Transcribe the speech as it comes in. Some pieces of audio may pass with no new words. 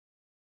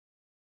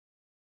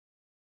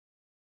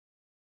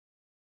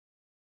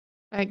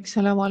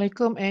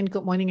Assalamualaikum and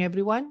good morning,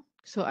 everyone.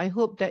 So I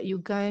hope that you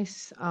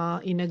guys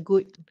are in a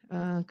good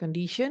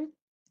condition.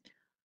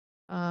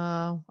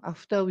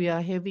 After we are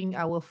having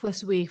our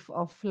first wave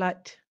of flood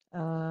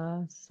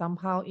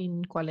somehow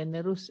in Kuala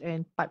Nerus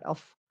and part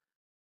of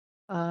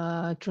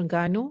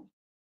Terengganu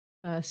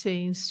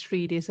since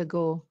 3 days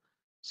ago.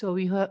 So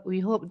we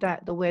hope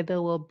that the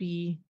weather will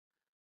be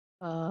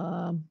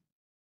um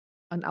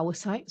on our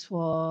sides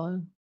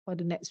for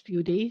the next few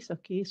days,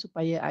 okay,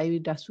 supaya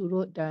air dah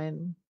surut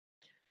dan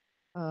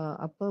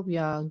we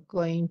are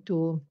going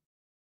to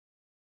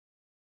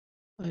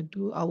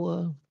do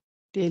our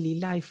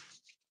daily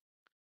life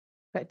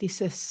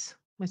practices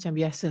macam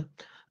biasa.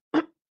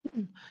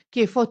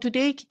 Okay, for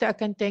today kita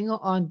akan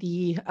tengok on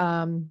the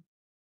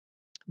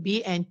B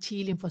and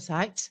T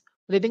lymphocytes.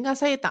 Boleh dengar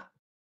saya tak?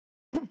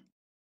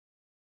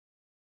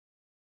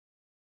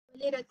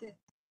 Boleh, Doktor.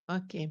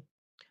 Okay.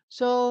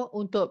 So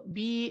untuk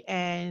B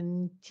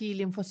and T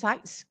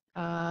lymphocytes,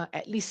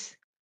 at least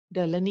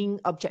the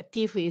learning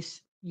objective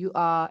is you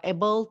are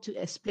able to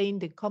explain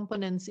the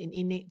components in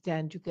innate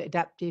dan juga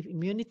adaptive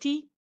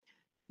immunity,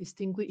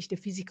 distinguish the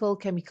physical,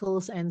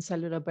 chemicals, and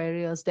cellular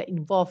barriers that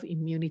involve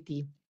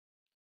immunity.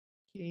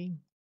 Okay.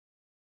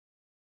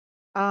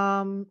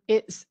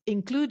 It's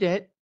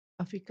included,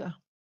 Africa,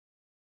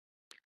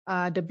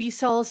 the B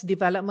cells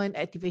development,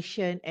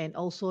 activation, and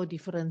also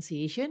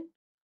differentiation,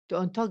 the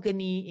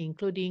ontogeny,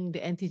 including the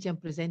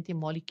antigen-presenting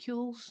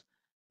molecules,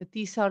 the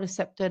T cell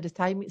receptor, the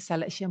thymic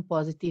selection,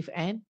 positive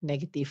and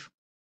negative.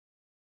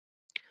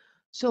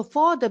 So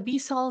for the B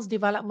cells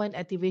development,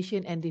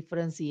 activation, and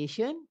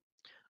differentiation,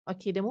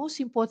 okay, the most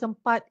important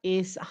part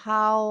is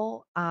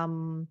how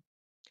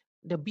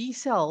the B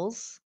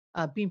cells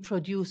are being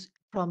produced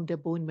from the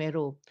bone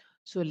marrow.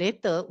 So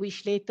later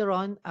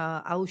on,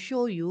 I'll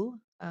show you.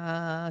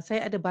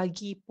 Saya ada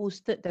bagi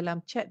posted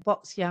dalam chat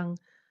box yang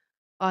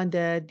on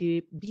the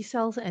B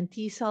cells and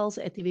T cells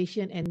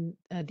activation and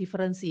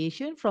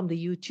differentiation from the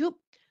YouTube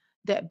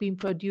that been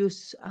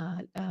produced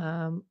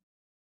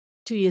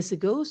 2 years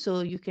ago.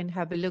 So you can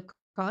have a look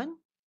on.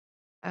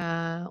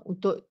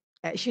 Untuk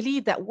actually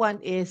that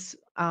one is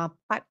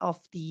part of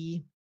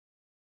the.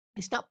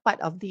 It's not part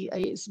of the.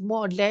 It's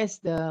more or less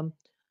the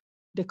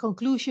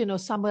conclusion or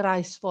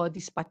summarize for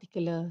this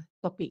particular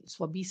topics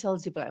for B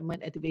cells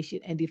development, activation,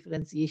 and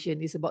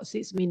differentiation is about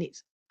 6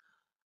 minutes.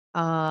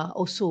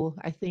 Also,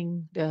 I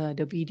think the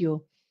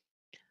video.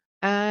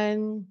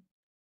 And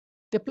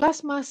the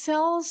plasma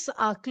cells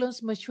are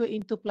clones mature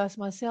into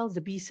plasma cells.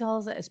 The B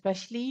cells,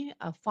 especially,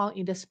 are found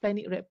in the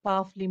splenic red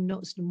path, lymph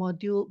nodes,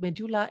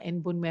 medulla,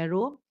 and bone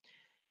marrow.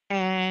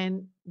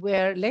 And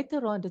where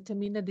later on the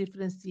terminal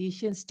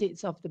differentiation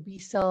states of the B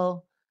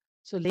cell,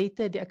 so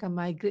later they can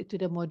migrate to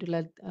the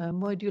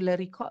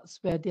modulary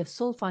cords where their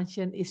sole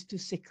function is to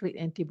secrete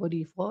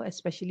antibody for,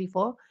 especially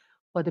for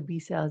the B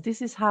cells.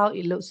 This is how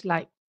it looks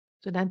like.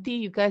 So nanti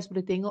you guys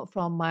boleh tengok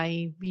from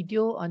my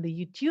video on the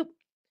YouTube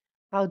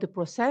how the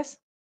process.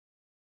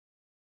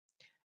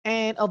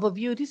 And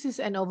overview, this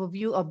is an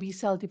overview of B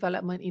cell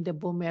development in the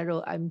bone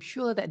marrow. I'm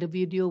sure that the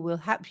video will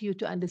help you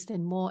to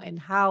understand more and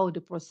how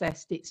the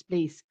process takes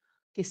place.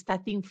 Okay,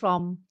 starting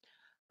from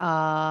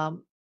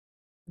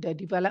the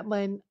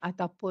development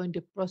ataupun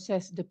the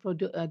process, the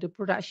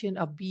production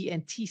of B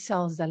and T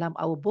cells dalam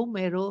our bone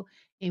marrow,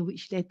 in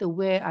which later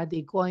where are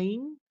they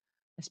going,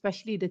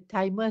 especially the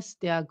thymus,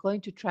 they are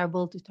going to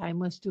travel to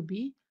thymus to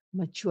be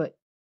matured.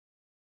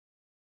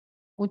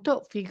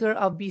 Untuk figure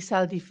of B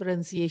cell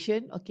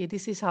differentiation, okay,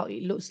 this is how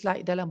it looks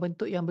like dalam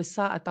bentuk yang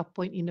besar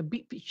ataupun in a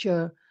big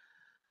picture.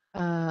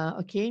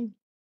 Okay,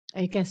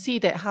 and you can see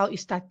that how it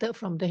started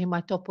from the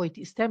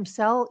hematopoietic stem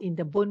cell in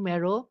the bone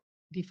marrow,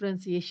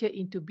 differentiation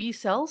into B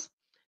cells.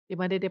 Di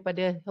mana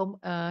daripada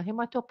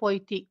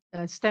hematopoietic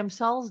stem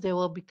cells, they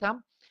will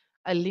become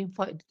a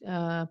lymphoid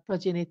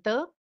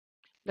progenitor.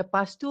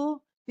 Lepas tu,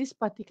 this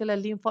particular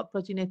lymphoid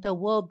progenitor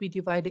will be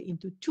divided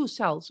into two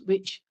cells,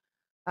 which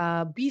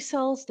B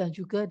cells dan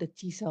juga the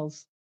T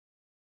cells.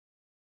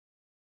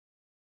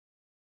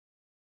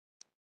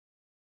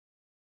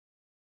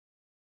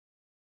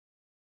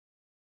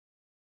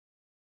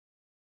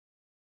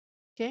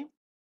 Okay.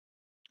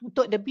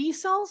 Untuk the B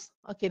cells,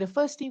 okay, the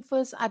first thing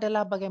first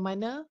adalah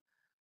bagaimana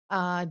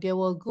they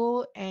will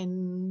go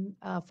and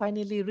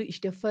finally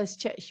reach the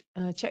first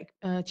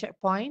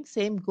checkpoint.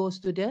 Same goes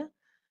to the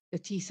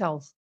T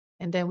cells.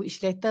 And then which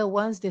later,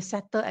 once they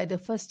settle at the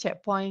first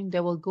checkpoint, they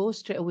will go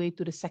straight away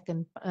to the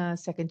second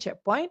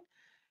checkpoint.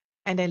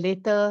 And then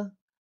later,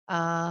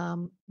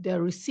 they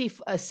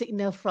receive a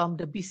signal from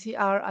the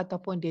BCR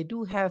ataupun they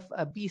do have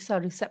a B cell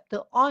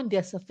receptor on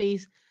their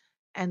surface,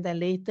 and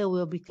then later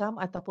will become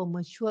ataupun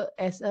mature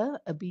as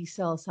a B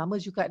cell. Sama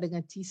juga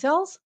dengan T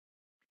cells.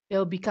 They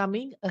will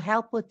becoming a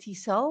helper T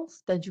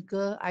cells dan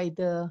juga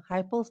either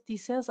hyper T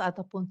cells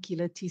ataupun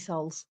killer T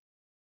cells.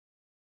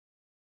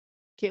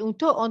 Okay,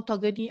 untuk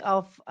ontogeny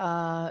of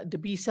the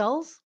B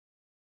cells,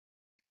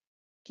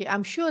 okay,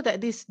 I'm sure that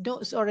this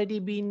notes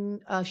already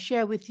been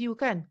shared with you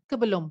kan? Ke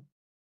belum?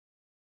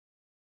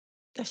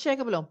 Dah share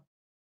ke belum?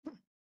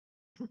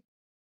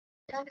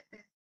 Dah,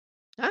 Doktor.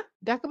 Ha?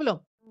 Dah ke belum?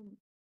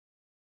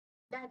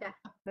 Dah. Dah.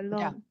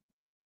 Belum.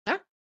 Ha?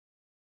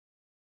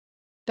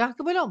 Dah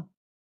ke belum?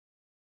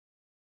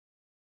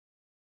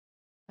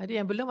 Ada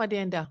yang belum, ada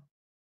yang dah.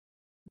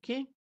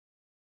 Okay.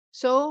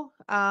 So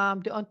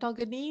the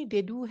ontogeny,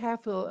 they do have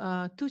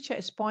two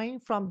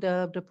checkpoints from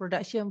the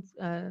production,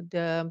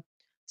 the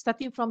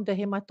starting from the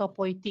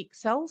hematopoietic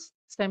cells,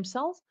 stem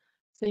cells,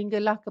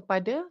 sehinggalah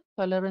kepada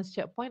tolerance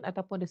checkpoint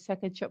ataupun the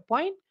second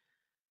checkpoint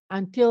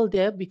until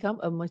they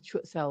become a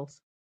mature cells.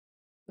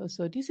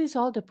 So this is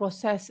all the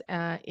process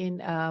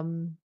in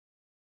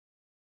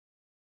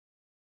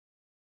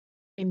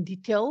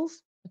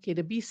details. Okay,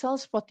 the B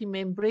cells protein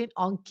membrane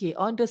on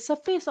the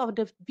surface of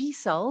the B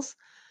cells,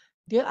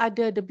 dia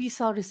ada the B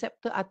cell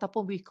receptor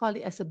ataupun we call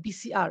it as a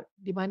BCR,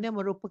 di mana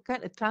merupakan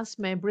a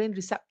transmembrane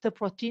receptor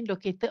protein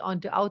located on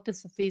the outer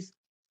surface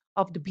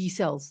of the B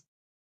cells.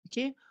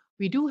 Okay,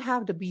 we do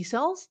have the B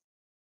cells.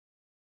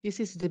 This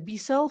is the B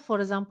cell,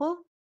 for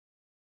example.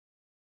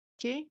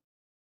 Okay,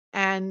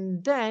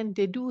 and then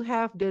they do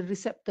have the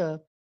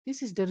receptor.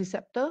 This is the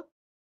receptor.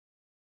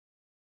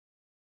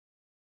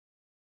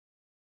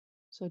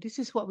 So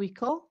this is what we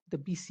call the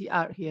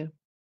BCR here.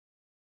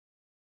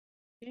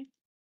 Okay,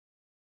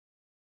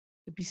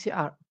 the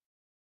BCR.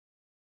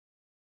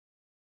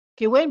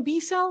 Okay, when B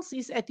cells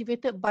is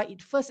activated by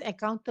its first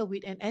encounter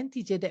with an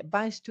antigen that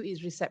binds to its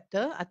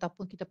receptor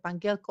ataupun kita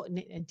panggil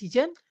coordinate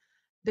antigen,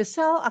 the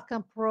cell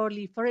akan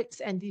proliferate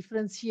and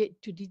differentiate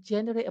to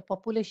generate a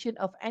population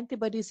of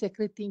antibody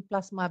secreting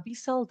plasma B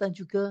cell dan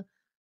juga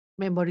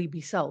memory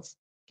B cells.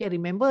 Okay,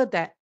 remember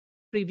that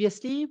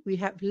previously we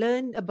have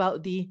learned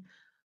about the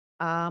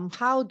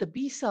how the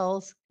B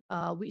cells,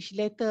 which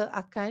later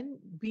akan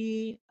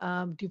be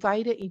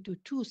divided into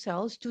two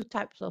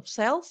types of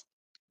cells,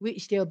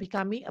 which they are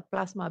becoming a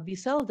plasma B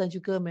cell dan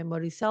juga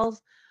memory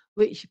cells,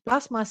 which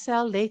plasma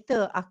cell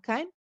later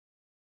akan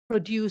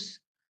produce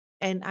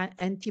an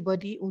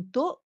antibody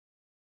untuk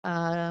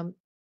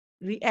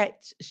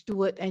react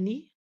toward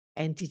any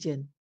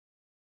antigen.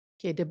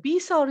 Okay, the B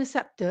cell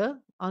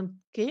receptor on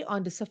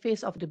the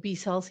surface of the B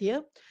cells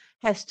here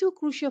has two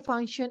crucial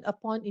functions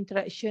upon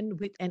interaction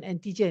with an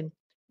antigen.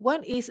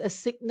 One is a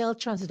signal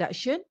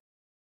transduction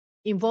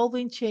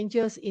involving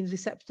changes in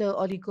receptor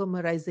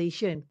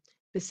oligomerization.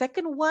 The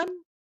second one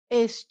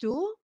is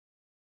to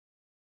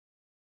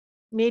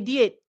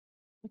mediate,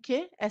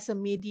 as a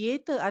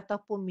mediator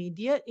ataupun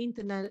mediate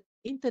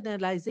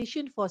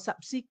internalization for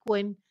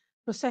subsequent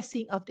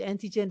processing of the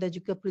antigen dan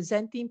juga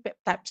presenting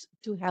peptides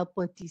to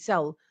helper T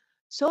cell.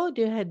 So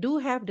they do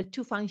have the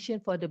two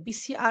functions for the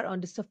BCR on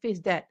the surface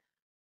that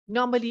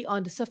normally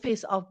on the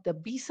surface of the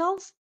B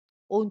cells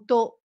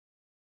untuk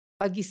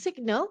bagi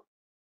signal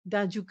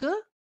dan juga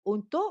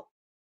untuk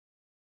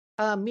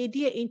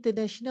mediate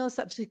international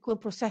subsequent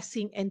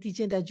processing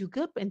antigen dan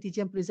juga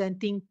antigen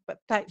presenting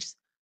peptides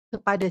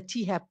kepada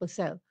T helper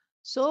cell.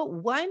 So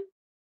one,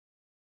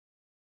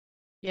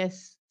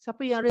 yes,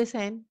 siapa yang raise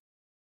hand?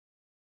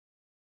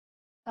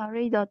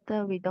 Sorry,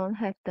 doctor, we don't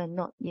have the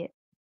note yet.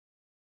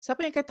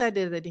 Siapa yang kata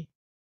ada tadi?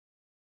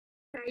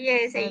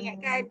 Saya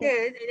ingatkan ada.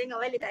 Saya tengok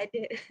balik tak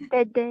ada.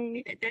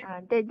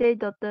 That day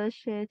doctor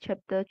share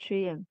chapter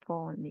 3 and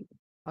 4 only.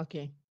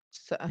 Okay,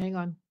 so, hang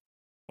on.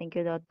 Thank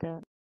you,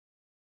 doctor.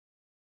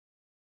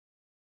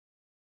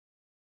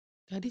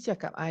 Tadi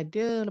cakap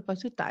ada, lepas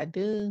tu tak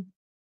ada.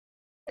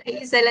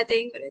 Saya salah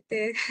tengok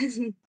doktor.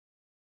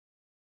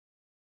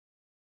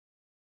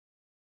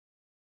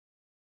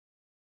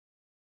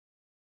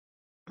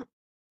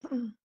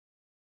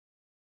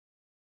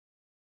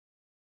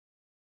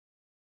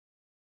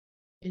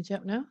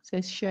 Sekejap nah,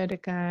 saya share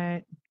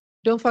dekat.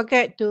 Don't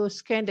forget to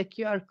scan the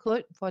QR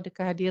code for the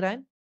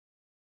kehadiran.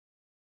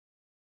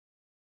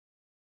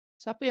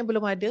 Siapa yang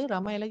belum ada?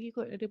 Ramai lagi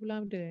kot ada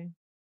belum ada.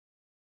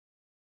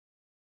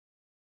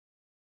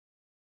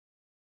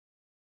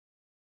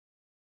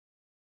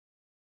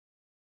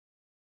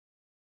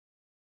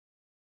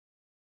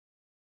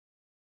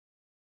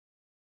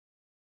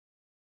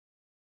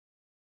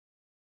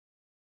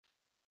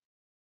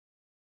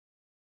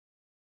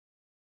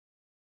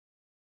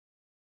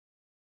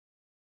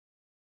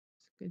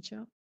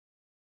 Sekejap.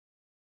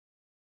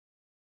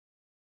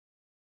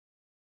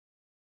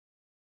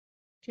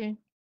 Okay.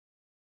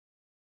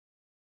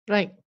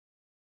 Right.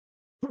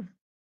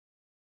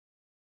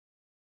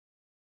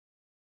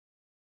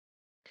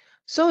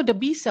 So the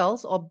B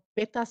cells or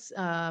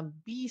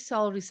B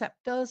cell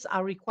receptors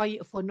are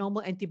required for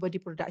normal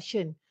antibody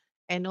production.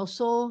 And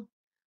also,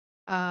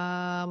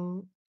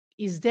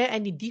 is there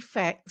any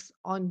defects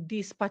on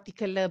these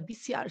particular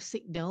BCR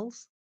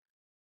signals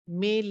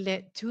may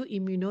lead to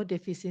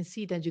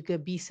immunodeficiency dan juga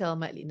B cell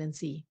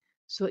malignancy.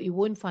 So it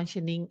won't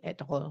functioning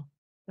at all,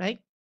 right?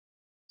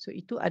 So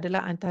itu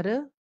adalah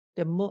antara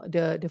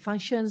the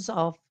functions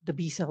of the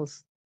B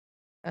cells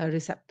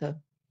receptor.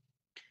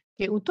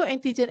 Okay, untuk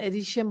antigen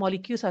adhesion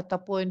molecules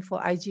ataupun for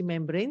Ig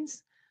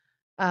membranes,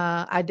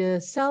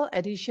 ada cell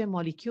adhesion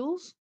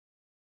molecules,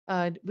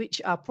 which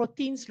are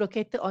proteins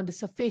located on the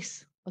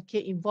surface,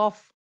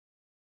 involve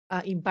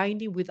in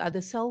binding with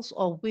other cells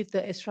or with the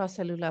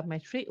extracellular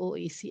matrix or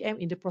ACM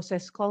in the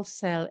process called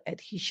cell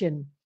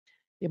adhesion.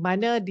 Di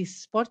mana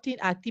these protein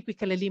are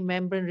typically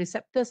membrane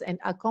receptors and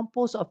are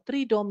composed of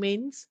 3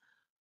 domains,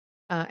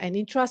 an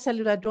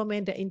intracellular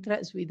domain that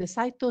interacts with the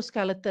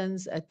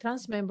cytoskeletons, a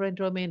transmembrane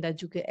domain dan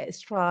juga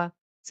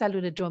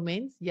extracellular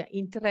domains yang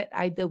interact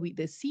either with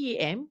the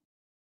CAM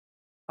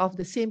of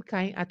the same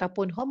kind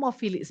ataupun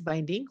homophilic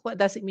binding.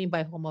 What does it mean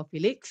by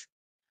homophilic?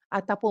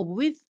 Ataupun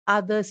with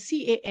other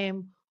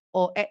CAM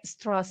or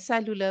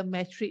extracellular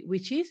matrix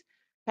which is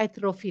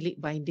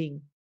heterophilic binding.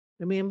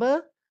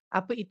 Remember,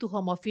 apa itu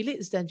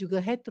homophilic dan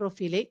juga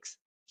heterophilic?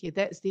 Okay,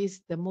 that's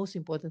the most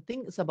important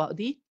thing is about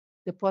the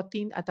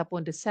protein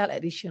ataupun the cell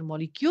adhesion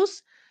molecules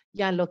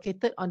yang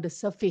located on the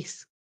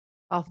surface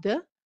of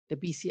the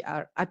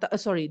BCR atau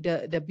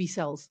the B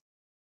cells.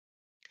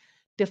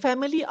 The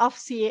family of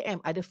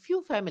CAM ada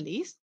few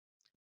families,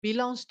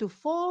 belongs to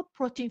 4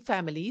 protein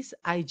families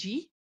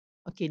IG,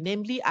 okay,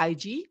 namely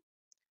IG,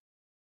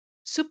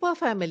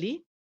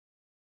 superfamily,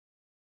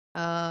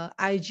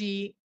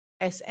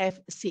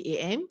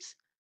 IGSF-CAMs,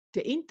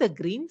 the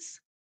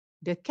integrins,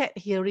 the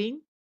cadherin,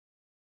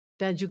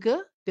 dan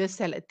juga the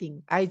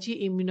selectin.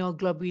 IG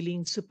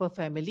immunoglobulin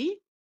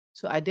superfamily.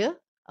 So ada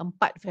 4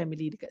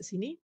 family dekat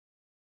sini.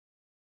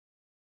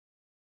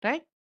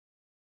 Right?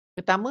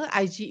 Pertama,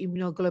 IG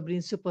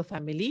immunoglobulin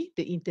superfamily,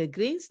 the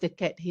integrins, the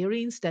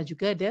cadherins, dan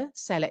juga the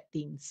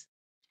selectins.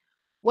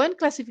 One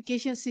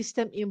classification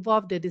system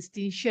involved this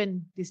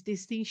distinction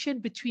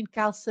between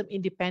calcium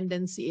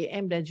independent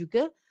CAM dan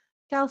juga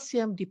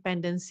calcium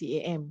dependent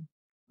CAM.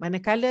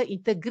 Manakala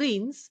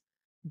integrins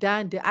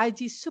dan the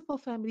IG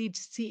superfamily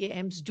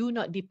CAMs do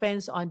not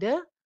depend on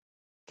the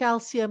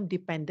calcium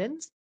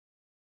dependence,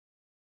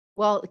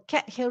 while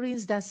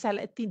cadherins dan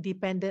selectin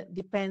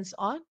depends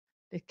on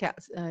the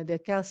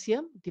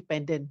calcium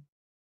dependent.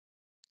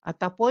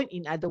 Ataupun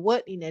in other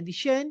words, in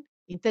addition,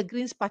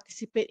 integrins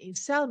participate in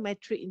cell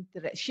matrix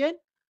interaction,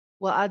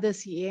 while other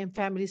CAM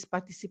families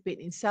participate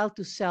in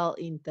cell-to-cell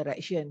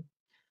interaction.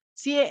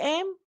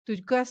 CAM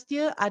tugas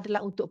dia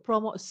adalah untuk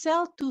promote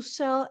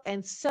cell-to-cell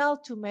and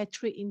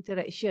cell-to-matrix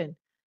interaction,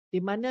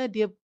 di mana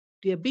dia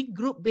big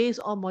group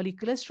based on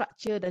molecular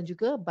structure dan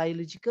juga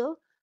biological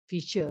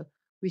feature,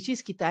 which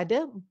is kita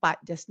ada 4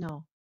 just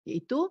now,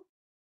 iaitu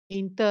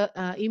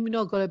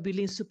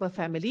immunoglobulin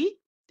superfamily,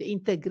 the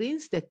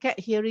integrins, the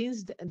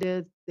cadherins,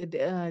 the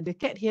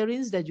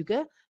cadherins dan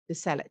juga the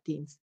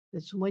selectins.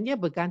 Dan semuanya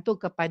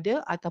bergantung kepada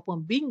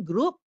ataupun being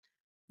group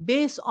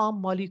based on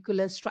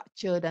molecular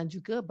structure dan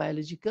juga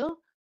biological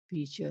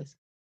features.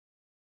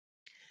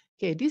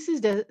 Okay, this is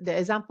the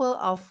example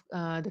of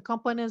the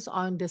components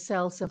on the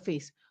cell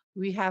surface.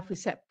 We have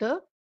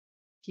receptor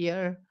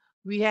here.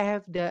 We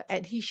have the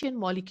adhesion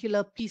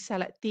molecular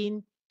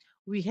P-selectin.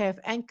 We have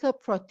anchor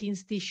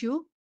proteins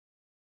tissue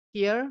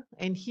here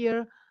and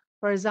here,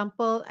 for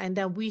example, and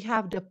then we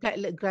have the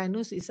platelet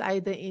granules is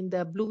either in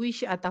the bluish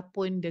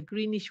ataupun the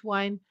greenish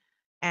one,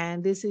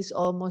 and this is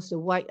almost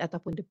the white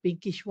ataupun the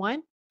pinkish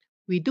one.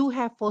 We do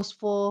have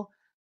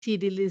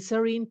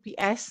phosphatidylserine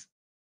PS,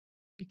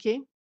 okay,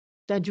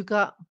 dan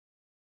juga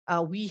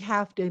we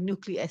have the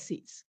nucleic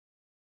acids.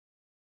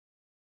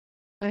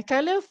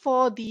 Color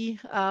for the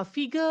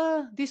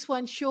figure, this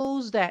one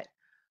shows that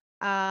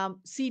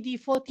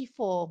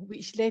CD44,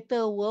 which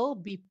later will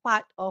be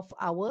part of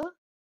our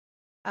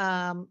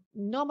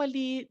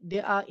normally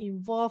they are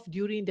involved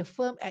during the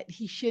firm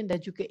adhesion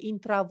dan juga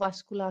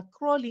intravascular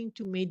crawling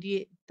to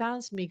mediate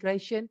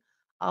transmigration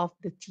of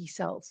the T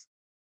cells.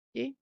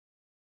 Okay,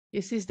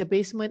 this is the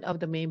basement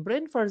of the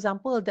membrane. For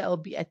example, that will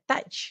be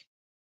attached,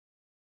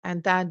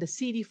 and then the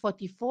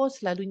CD44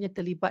 selalunya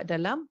terlibat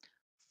dalam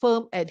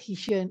firm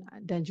adhesion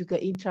dan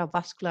juga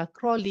intravascular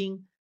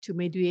crawling to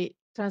mediate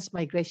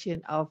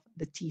transmigration of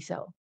the T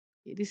cell.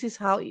 Okay, this is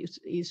how it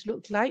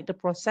looks like the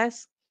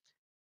process.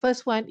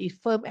 First one is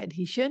firm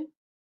adhesion.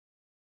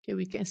 Okay,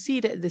 we can see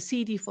that the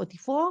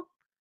CD44,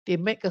 they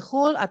make a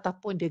hole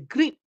ataupun they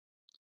grip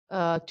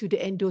to the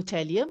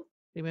endothelium.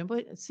 Remember,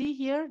 see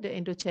here the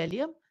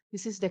endothelium.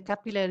 This is the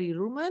capillary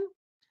lumen.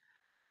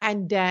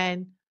 And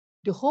then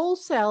the whole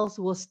cells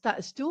will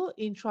start to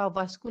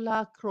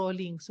intravascular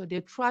crawling. So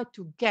they try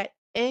to get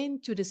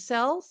into the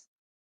cells,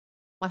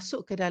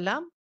 masuk ke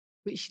dalam,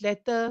 which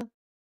later,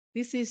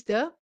 this is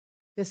the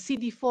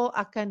CD4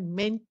 akan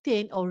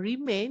maintain or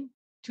remain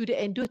to the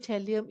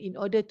endothelium in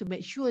order to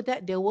make sure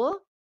that they will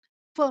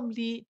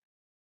firmly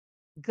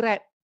grab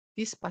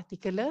this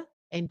particular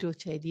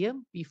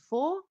endothelium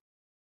before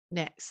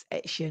next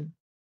action.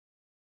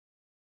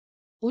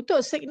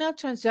 Untuk signal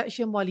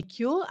transduction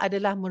molecule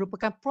adalah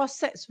merupakan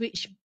proses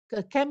which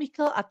a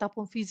chemical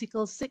ataupun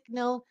physical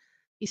signal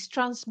is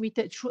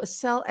transmitted through a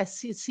cell as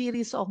a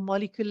series of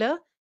molecular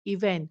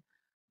event.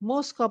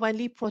 Most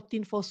commonly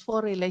protein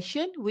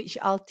phosphorylation which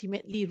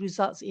ultimately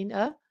results in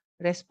a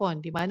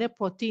response. Di mana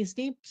proteins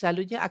ni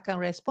selalunya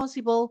akan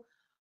responsible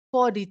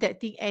for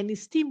detecting any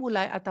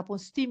stimuli ataupun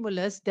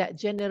stimulus that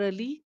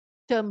generally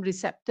term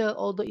receptor,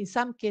 although in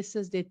some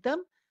cases the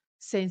term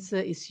sensor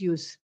is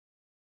used.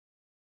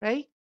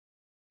 Right?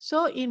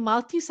 So in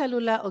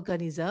multicellular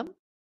organism,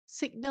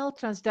 signal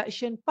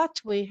transduction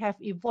pathway have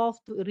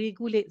evolved to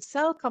regulate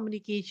cell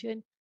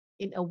communication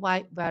in a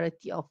wide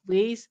variety of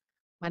ways,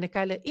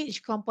 manakala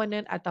each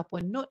component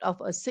ataupun node of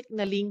a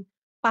signaling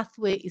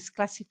pathway is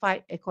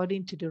classified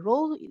according to the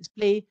role it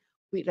plays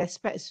with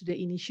respect to the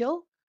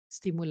initial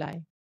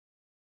stimuli.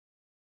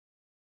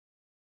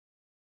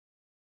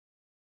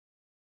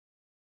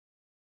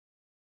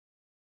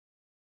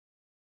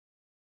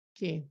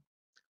 Okay,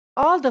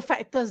 all the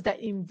factors that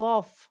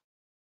involve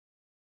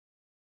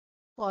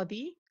for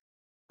the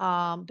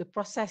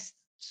process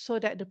so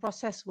that the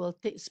process will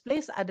take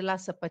place adalah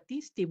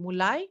seperti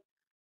stimuli,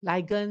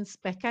 ligands,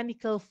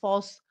 mechanical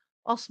force,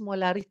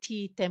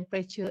 osmolarity,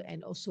 temperature,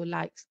 and also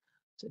lights.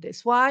 So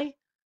that's why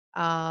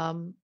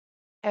um,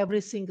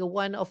 every single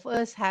one of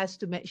us has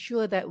to make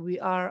sure that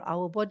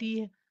our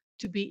body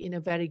to be in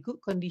a very good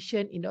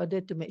condition in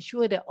order to make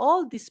sure that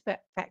all these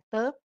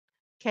factors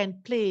can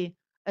play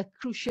a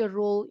crucial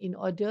role in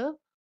order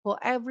for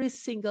every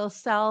single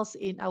cells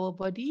in our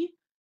body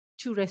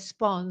to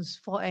respond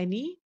for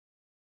any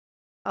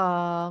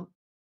uh,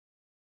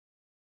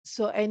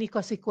 any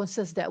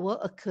consequences that will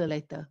occur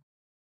later.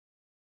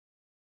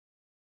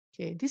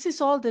 Okay, this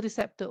is all the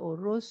receptor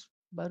Rose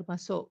baru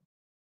masuk.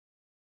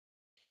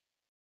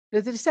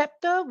 The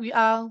receptor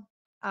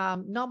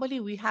normally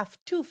we have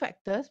two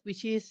factors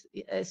which is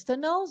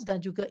externals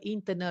dan juga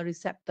internal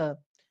receptor.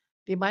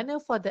 Di mana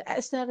for the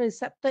external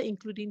receptor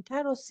including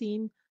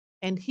tyrosine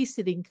and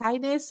histidine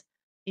kinase,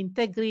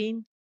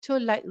 integrin,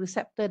 toll-like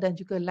receptor dan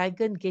juga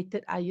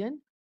ligand-gated ion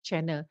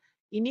channel.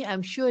 Ini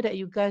I'm sure that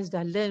you guys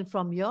dah learn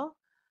from your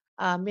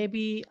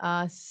maybe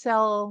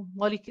cell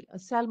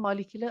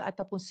molecular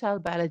ataupun cell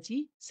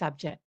biology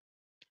subject.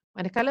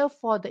 Manakala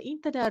for the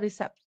internal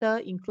receptor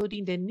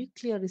including the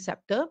nuclear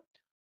receptor,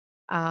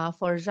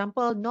 for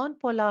example,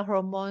 non-polar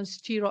hormones,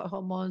 steroid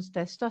hormones,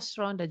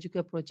 testosterone dan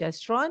juga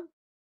progesterone,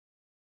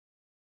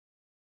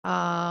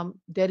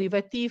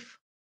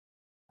 derivatif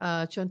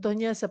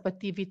contohnya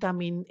seperti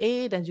vitamin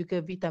A dan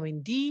juga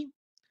vitamin D,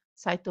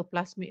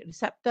 cytoplasmic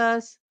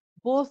receptors,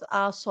 both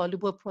are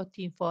soluble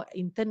protein for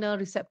internal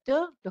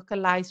receptor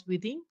localized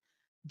within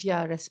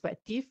their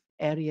respective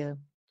area.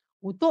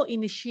 Untuk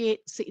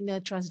initiate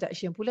signal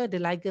transduction pula, the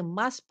ligand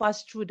must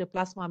pass through the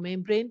plasma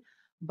membrane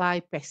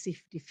by passive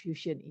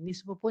diffusion. Ini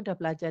semua pun dah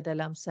belajar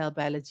dalam cell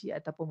biology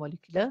ataupun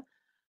molecular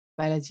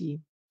biology.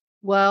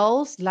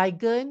 Wells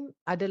ligand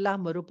adalah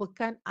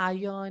merupakan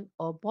ion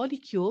or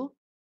molecule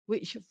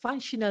which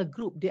functional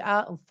group. They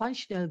are a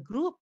functional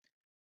group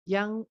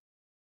yang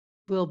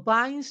will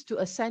binds to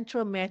a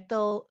central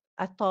metal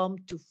atom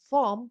to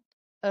form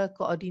a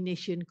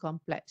coordination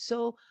complex.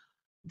 So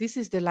this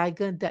is the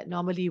ligand that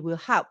normally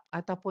will help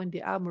ataupun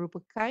dia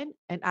merupakan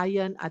an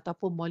ion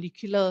ataupun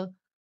molecular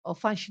or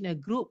functional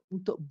group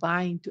untuk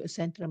bind to a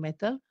central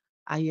metal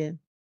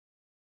ion.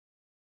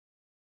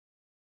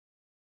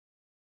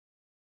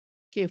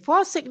 Okay,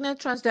 for signal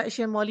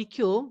transduction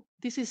molecule,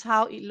 this is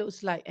how it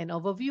looks like, an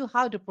overview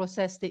how the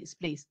process takes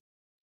place.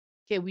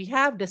 Okay, we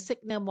have the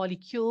signal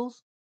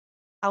molecules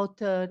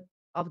outer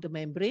of the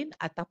membrane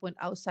ataupun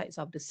outside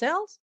of the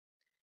cells.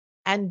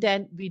 And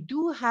then we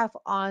do have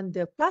on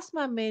the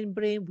plasma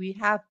membrane, we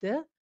have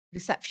the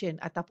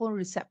reception ataupun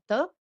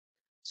receptor.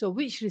 So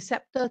which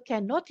receptor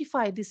can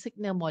notify the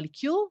signal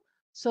molecule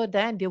so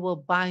then they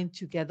will bind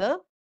together,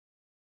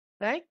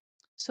 right?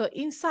 So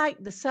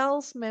inside the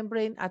cells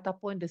membrane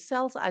ataupun the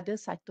cells ada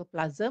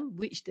cytoplasm,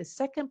 which the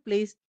second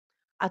place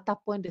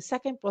ataupun the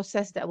second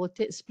process that will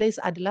take place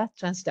adalah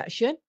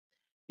transduction,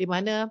 di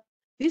mana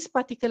this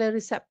particular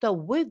receptor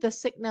with the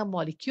signal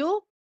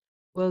molecule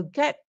will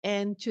get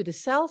into the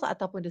cells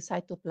ataupun the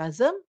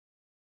cytoplasm,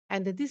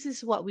 and this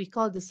is what we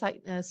call the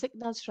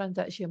signal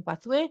transduction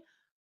pathway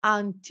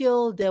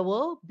until there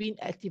will be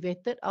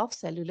activated of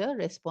cellular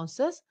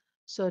responses.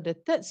 So the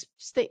third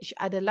stage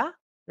adalah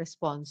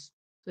response.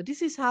 So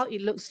this is how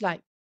it looks like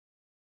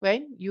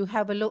when you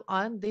have a look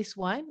on this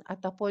one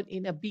ataupun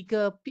in a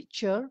bigger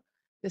picture,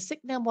 the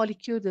signal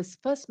molecule, the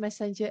first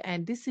messenger,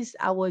 and this is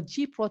our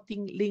G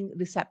protein link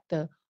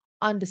receptor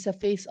on the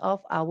surface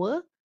of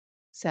our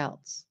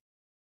cells,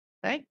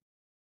 right?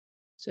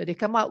 So they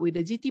come out with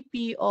the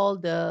GTP, all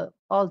the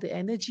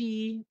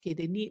energy. Okay,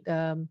 they need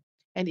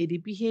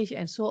NADPH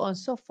and so on and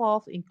so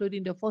forth,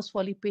 including the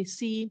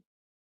phospholipase C,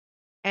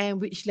 and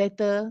which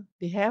later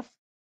they have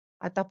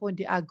ataupun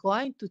they are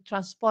going to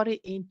transport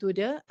it into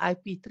the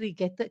IP3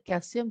 gated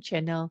calcium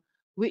channel,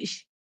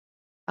 which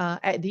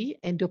at the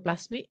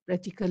endoplasmic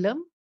reticulum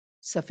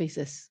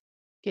surfaces.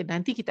 Okay,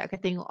 nanti kita akan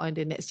tengok on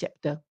the next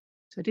chapter.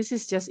 So this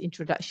is just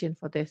introduction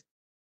for this.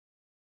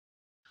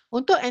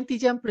 Untuk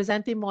antigen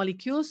presenting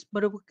molecules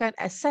merupakan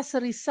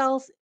accessory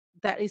cells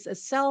that is a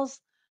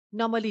cells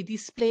normally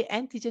display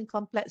antigen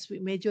complex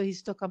with major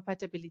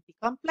histocompatibility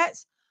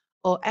complex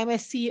or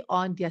MSC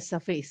on their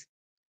surface.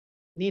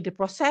 Ni the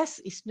process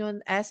is known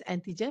as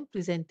antigen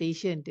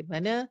presentation di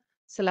mana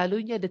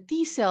selalunya the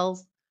T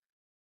cells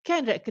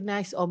can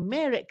recognize or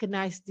may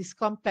recognize this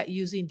complex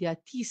using their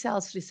T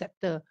cells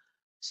receptor.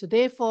 So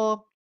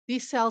therefore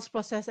these cells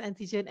process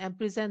antigen and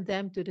present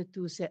them to the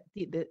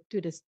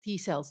T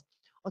cells.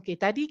 Okay,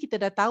 tadi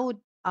kita dah tahu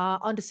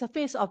on the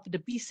surface of the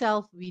B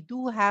cell, we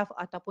do have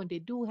ataupun they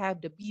do have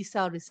the B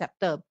cell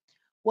receptor.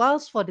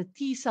 Whilst for the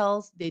T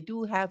cells, they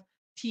do have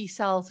T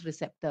cells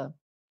receptor.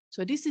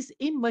 So this is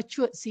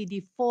immature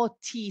CD4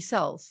 T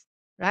cells,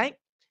 right?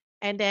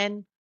 And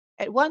then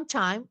at one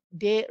time,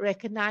 they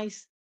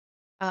recognize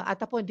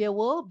ataupun they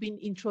were being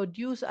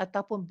introduced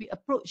ataupun be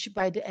approached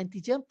by the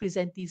antigen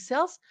presenting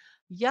cells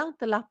yang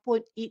telah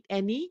pun eat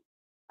any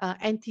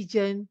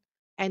antigen,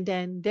 and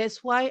then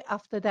that's why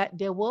after that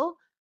they will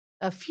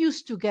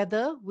fuse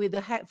together with the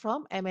head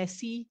from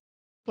MSC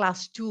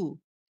class 2.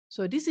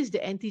 So this is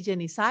the antigen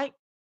inside,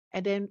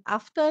 and then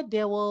after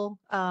there will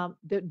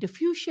the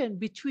fusion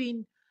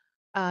between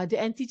the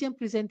antigen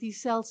presenting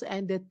cells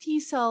and the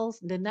T cells,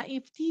 the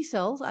naive T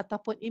cells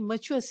ataupun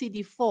immature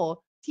CD4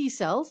 T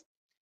cells,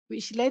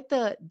 which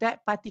later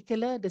that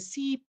particular the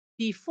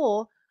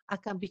CD4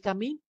 akan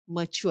becoming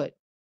matured.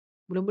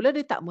 Mula-mula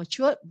dia tak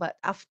matured, but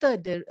after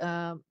the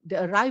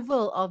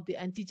arrival of the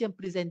antigen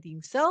presenting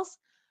cells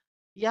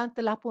yang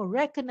telah pun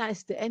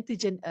recognize the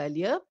antigen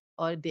earlier,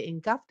 or they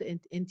engulf the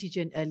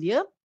antigen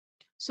earlier,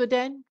 so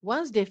then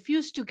once they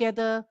fuse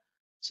together,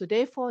 so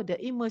therefore the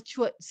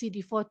immature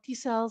CD4 T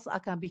cells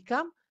akan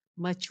become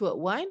matured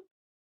one.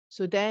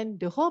 So then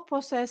the whole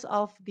process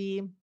of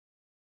the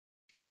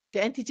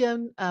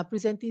antigen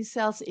presenting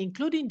cells,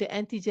 including the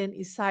antigen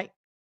inside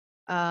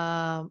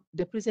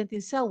the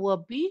presenting cell,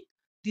 will be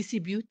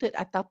distributed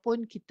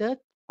ataupun kita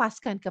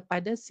paskan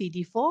kepada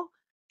CD4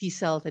 T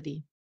cell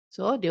tadi.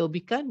 So they will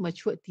become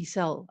mature T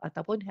cell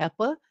ataupun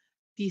helper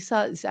T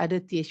cell is either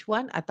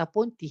Th1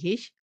 ataupun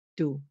Th2.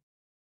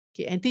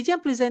 Okay,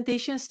 antigen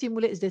presentation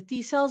stimulates the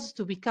T cells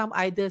to become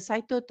either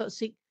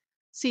cytotoxic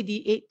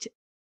CD8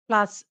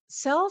 plus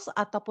cells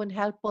ataupun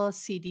helper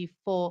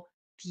CD4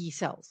 T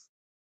cells.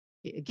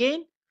 Okay,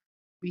 again,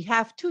 we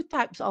have two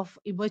types of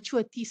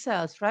immature T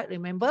cells, right?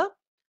 Remember,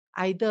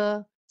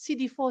 either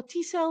CD4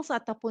 T cells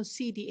ataupun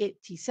CD8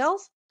 T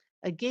cells.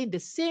 Again, the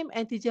same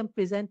antigen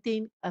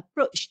presenting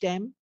approach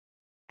them.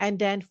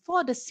 And then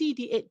for the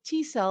CD8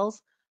 T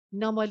cells,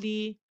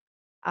 normally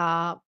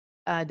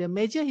the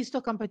major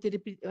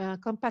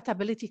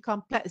histocompatibility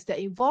complex that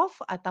involve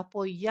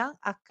ataupun yang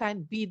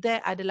akan be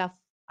there adalah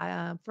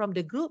from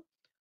the group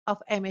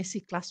of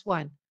MSC class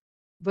 1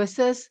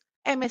 versus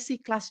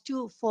MSC class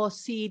 2 for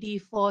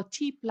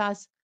CD4T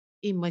plus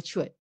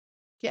immature.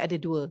 Okay, ada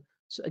dua.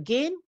 So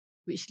again,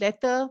 which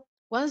later,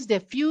 once they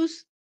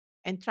fuse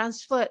and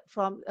transferred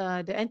from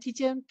the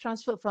antigen,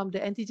 transferred from the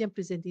antigen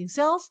presenting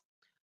cells,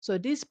 so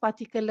this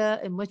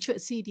particular immature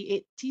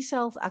CD8 T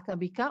cells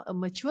akan become a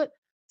matured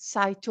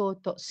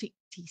cytotoxic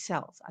T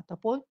cells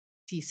ataupun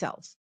T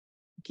cells.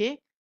 Okay,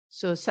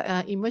 so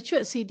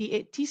immature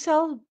CD8 T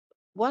cell,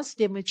 once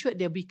they mature,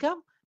 they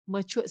become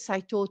mature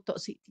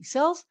cytotoxic T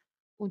cells.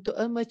 Untuk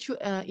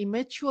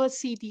immature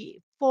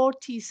CD4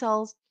 T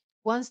cells,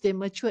 once they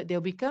mature,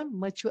 they'll become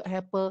mature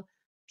helper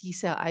T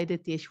cell, either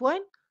Th1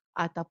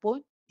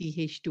 ataupun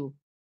Th2.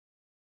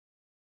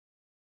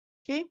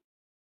 Okay,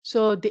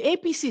 so the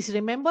APCs,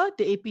 remember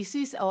the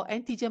APCs are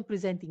antigen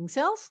presenting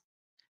cells.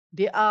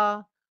 They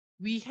are,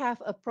 we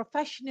have a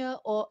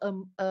professional or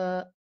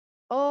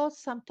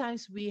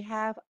sometimes we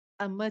have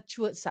a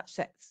matured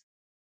subsets.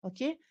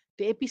 Okay,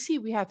 the APC,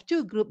 we have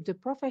two groups, the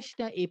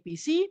professional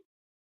APC,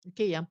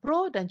 okay, yang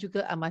pro dan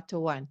juga amateur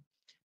one.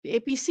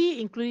 The APC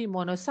including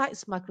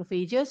monocytes,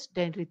 macrophages,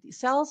 dendritic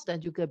cells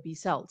dan juga B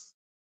cells.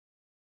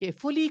 Okay,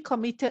 fully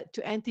committed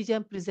to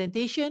antigen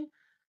presentation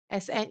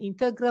as an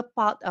integral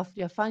part of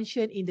their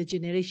function in the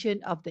generation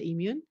of the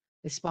immune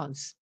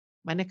response.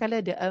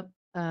 Manakala the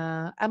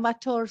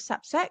amateur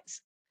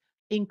subsets,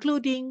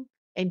 including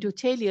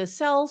endothelial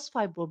cells,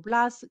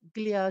 fibroblasts,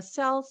 glial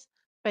cells,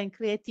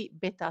 pancreatic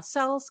beta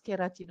cells,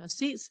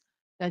 keratinocytes,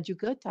 dan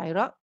juga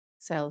thyroid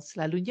cells.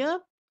 Selalunya,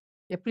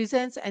 they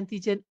presents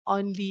antigen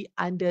only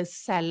under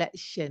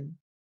selection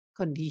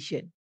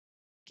condition.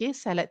 Okay,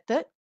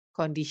 selected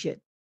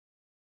condition.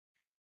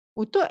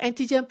 Untuk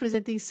antigen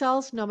presenting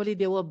cells, normally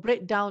they will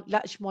break down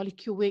large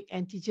molecule weight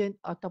antigen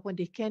ataupun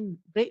they can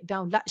break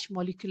down large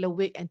molecular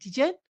weight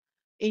antigen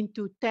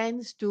into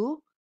 10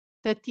 to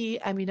 30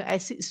 amino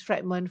acids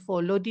fragment for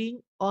loading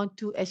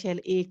onto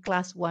HLA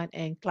class 1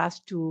 and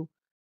class 2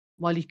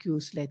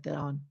 molecules later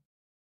on.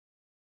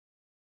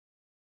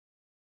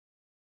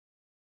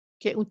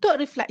 Okay,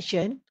 untuk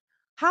reflection,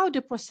 how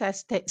the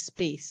process takes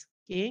place.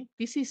 Okay,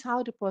 this is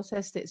how the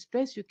process takes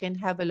place. You can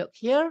have a look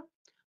here.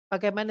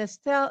 Bagaimana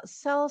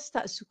cell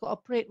starts to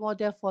cooperate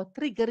model for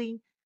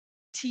triggering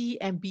T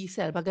and B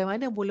cell.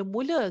 Bagaimana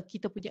mula-mula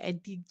kita punya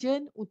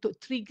antigen untuk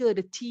trigger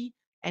the T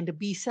and the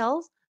B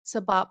cells,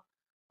 sebab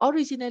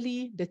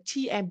originally the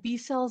T and B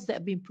cells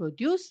that been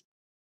produced,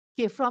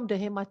 okay, from the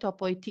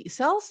hematopoietic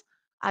cells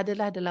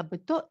adalah dalam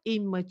bentuk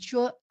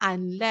immature,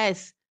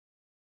 unless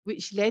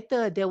which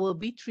later they will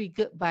be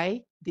triggered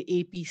by the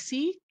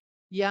APC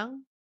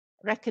yang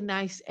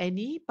recognize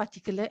any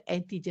particular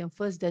antigen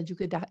first dan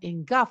juga dah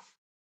engulf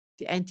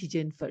the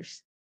antigen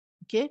first.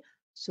 Okay,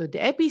 So the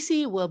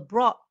APC will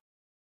brought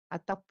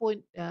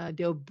ataupun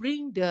they'll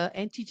bring the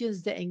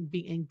antigens that are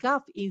being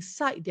engulfed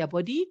inside their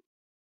body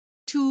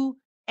to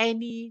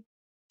any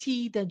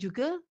T dan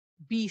juga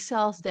B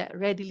cells that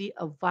readily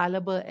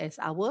available as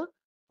our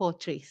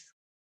portrays.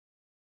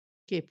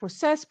 Okay,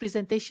 process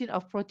presentation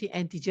of protein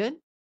antigen.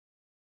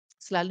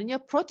 Selalunya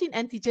protein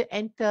antigen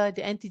enter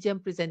the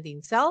antigen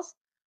presenting cells.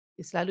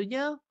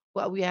 Selalunya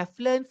what we have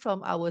learned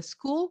from our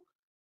school,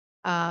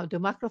 the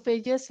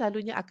macrophages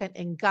selalunya akan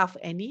engulf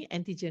any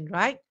antigen,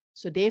 right?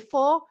 So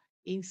therefore,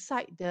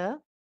 inside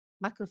the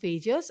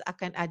macrophages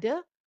akan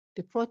ada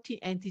the protein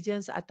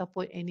antigens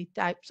ataupun any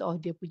types of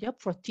dia punya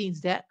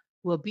proteins that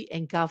will be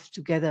engulfed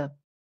together.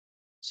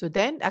 So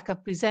then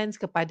akan present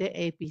kepada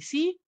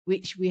APC,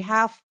 which we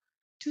have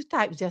two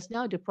types just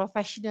now, the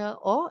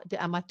professional or the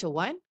amateur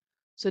one.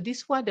 So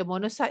this one, the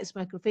monocytes,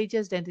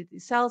 macrophages,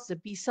 dendritic cells, the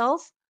B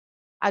cells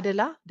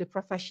adalah the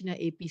professional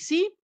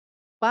APC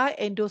by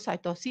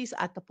endocytosis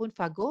ataupun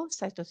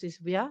phagocytosis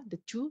via the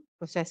two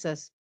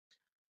processes.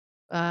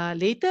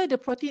 Later, the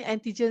protein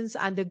antigens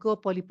undergo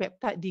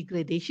polypeptide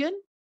degradation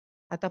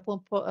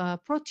ataupun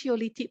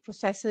proteolytic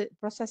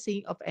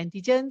processing of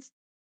antigens,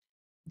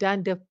 dan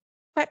the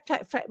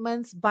peptide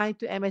fragments bind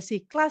to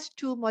MSC class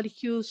 2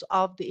 molecules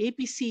of the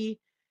APC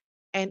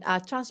and are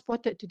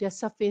transported to their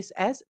surface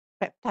as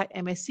peptide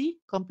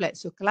MSC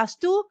complex. So class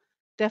 2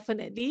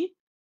 definitely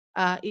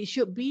it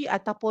should be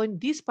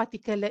ataupun this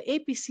particular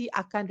APC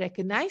akan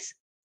recognize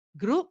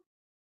group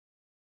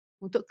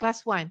untuk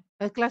class 1,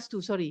 class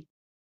 2 sorry.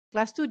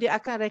 Class 2 dia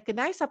akan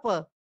recognize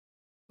apa?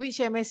 Which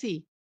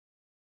MSC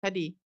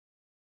tadi?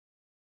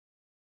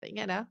 Tak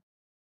ingat dah.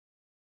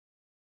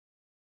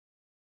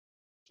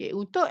 Okay,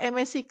 untuk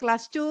MSC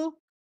class 2,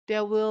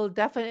 there will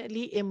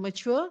definitely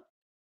immature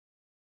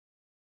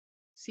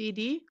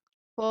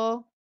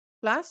CD4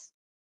 plus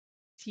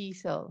T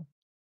cell.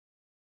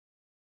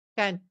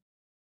 Kan?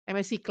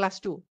 MSC class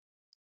 2.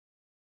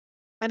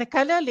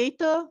 Manakala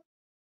later,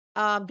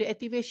 the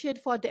activation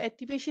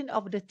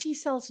of the T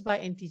cells by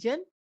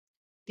antigen,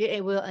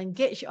 they will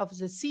engage of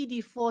the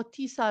CD4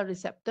 T cell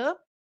receptor.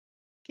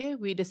 Okay,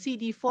 with the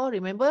CD4,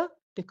 remember,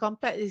 the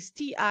complex is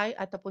TI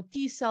ataupun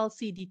T cell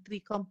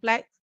CD3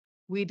 complex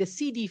with the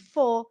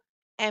CD4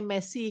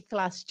 MSC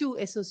class 2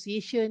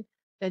 association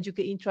dan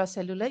juga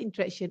intracellular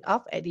interaction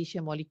of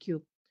adhesion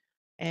molecule.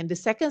 And the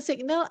second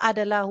signal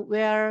adalah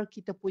where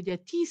kita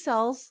punya T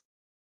cells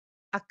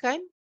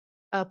akan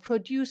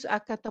produce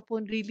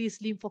ataupun release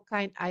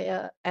lymphokine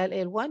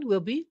IL-1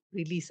 will be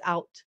released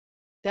out.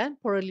 Dan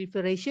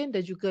proliferation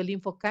dan juga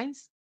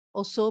lymphokines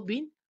also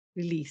been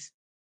released.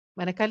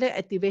 Manakala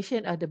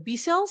activation of the B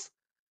cells,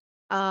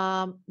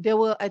 they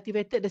will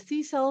activated the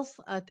T cells,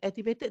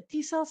 activated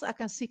T cells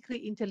akan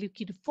secrete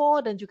interleukin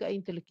 4 dan juga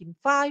interleukin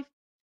 5.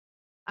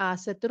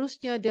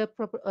 Seterusnya, the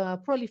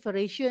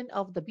proliferation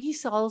of the B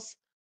cells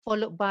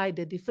followed by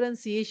the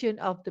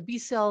differentiation of the B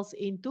cells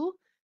into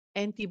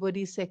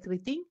antibody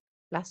secreting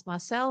plasma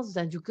cells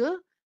dan juga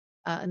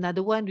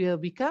another one will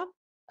become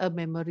a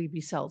memory B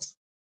cells.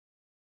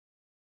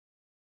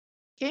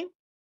 Okay.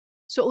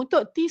 So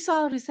untuk T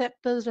cell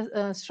receptor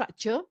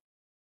structure,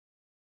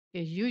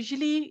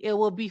 usually it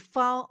will be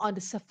found on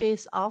the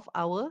surface of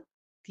our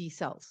T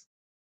cells.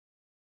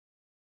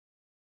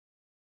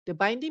 The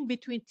binding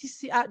between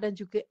TCR dan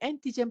juga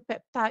antigen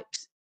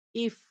peptides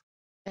if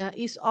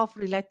is of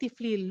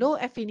relatively low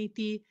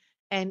affinity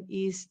and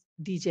is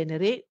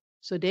degenerate.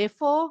 So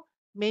therefore,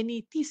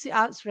 many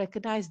TCRs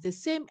recognize the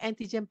same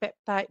antigen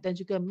peptide dan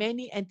juga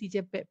many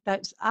antigen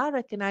peptides are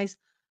recognized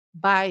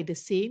by the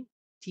same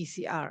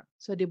TCR.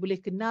 So dia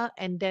boleh kenal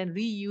and then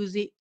reuse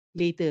it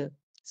later.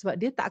 Sebab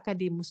dia tak akan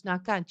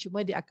dimusnahkan,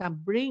 cuma dia akan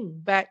bring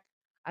back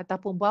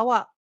ataupun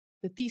bawa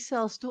the T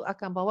cells tu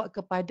akan bawa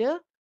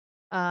kepada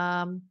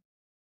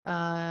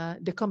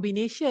the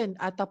combination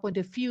ataupun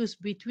the fuse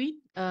between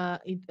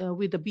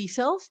with the B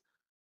cells.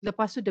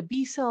 Lepas tu the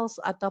B cells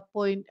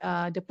ataupun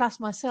the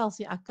plasma cells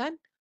yang akan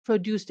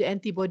produce the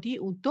antibody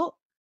untuk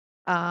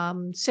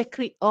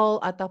secrete all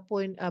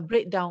ataupun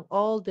break down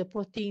all the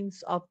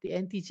proteins of the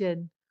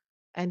antigen,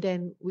 and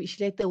then which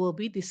later will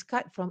be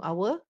discarded from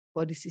our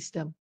body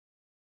system.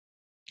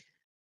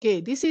 Okay,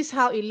 this is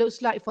how it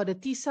looks like for the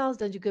T cells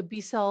dan juga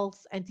B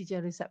cells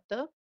antigen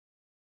receptor.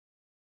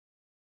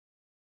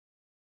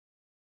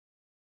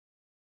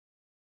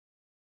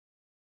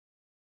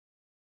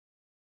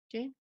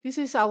 Okay, this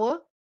is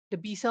the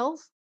B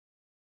cells.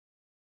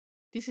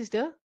 This is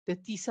the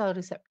T cell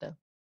receptor.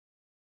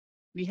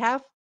 We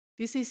have,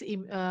 this is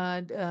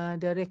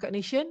the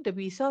recognition, the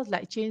B cells,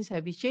 light chains,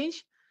 heavy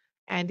change,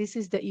 and this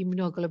is the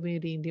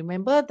immunoglobulin.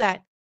 Remember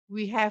that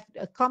we have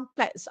a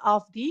complex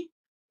of the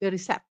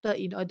receptor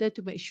in order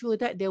to make sure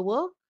that they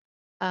will,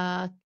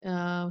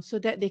 so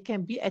that they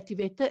can be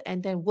activated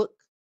and then work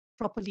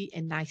properly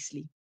and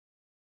nicely.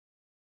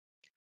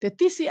 The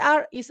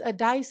TCR is a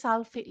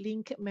disulfide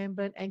link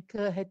membrane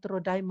anchor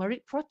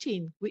heterodimeric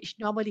protein, which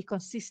normally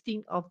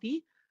consisting of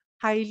the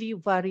highly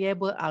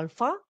variable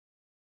alpha,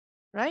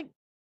 right?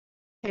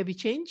 Heavy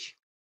change,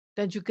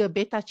 dan juga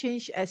beta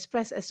change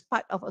expressed as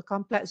part of a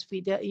complex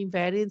with the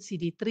invariant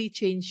CD3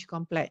 change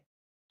complex.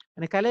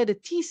 Manakala the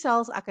T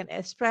cells akan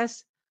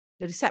express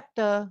the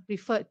receptor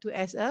referred to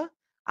as a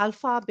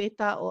alpha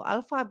beta or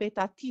alpha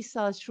beta T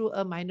cells through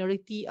a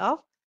minority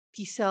of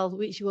T cells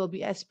which will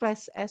be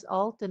expressed as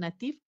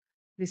alternative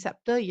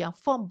receptor yang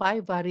formed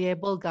by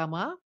variable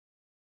gamma,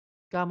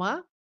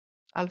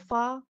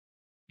 alpha,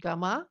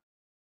 gamma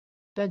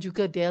dan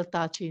juga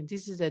delta change.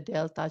 This is a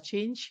delta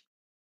change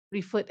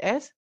referred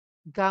as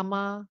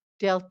gamma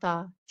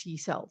delta T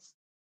cells.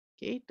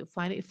 Okay, to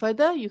find it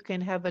further, you can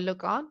have a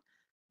look on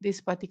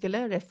these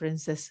particular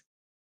references.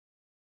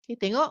 Okay,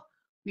 tengok,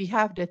 we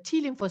have the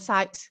T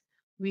lymphocytes,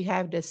 we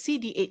have the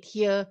CD8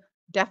 here.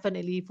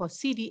 Definitely for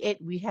CD8,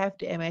 we have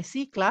the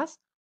MSC class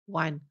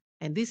 1.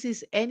 And this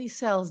is any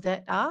cells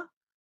that are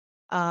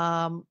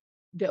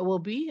that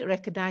will be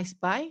recognized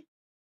by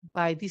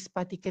this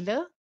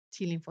particular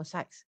T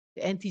lymphocytes,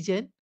 the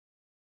antigen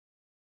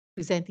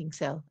presenting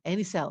cell,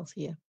 any cells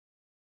here.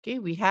 Okay,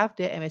 we have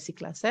the MSC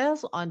class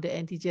cells on the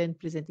antigen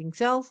presenting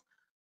cells,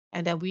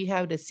 and then we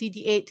have the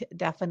CD8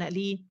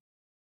 definitely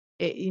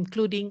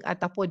including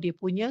ataupun dia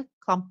punya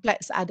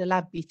complex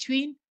adalah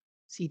between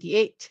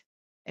CD8,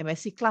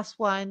 MSC class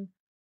 1,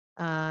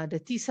 the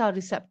T cell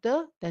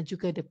receptor dan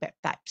juga the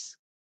peptides.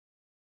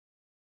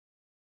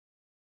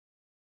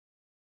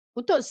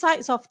 Untuk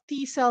sites of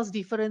T cells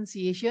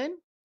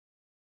differentiation,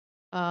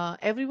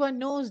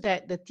 everyone knows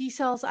that the T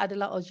cells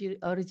adalah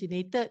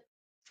originated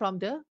from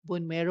the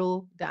bone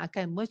marrow dan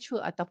akan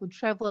mature ataupun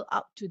travel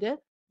up to the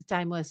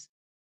thymus,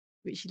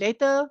 which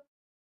later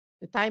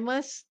the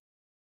thymus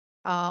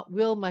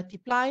will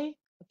multiply.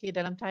 Okay,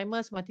 dalam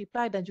thymus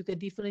multiply dan juga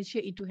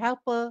differentiate into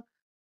helper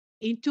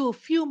into a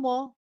few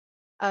more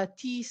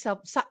T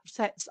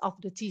subsets of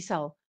the T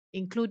cell,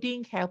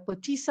 including helper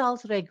T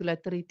cells,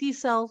 regulatory T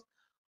cells,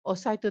 or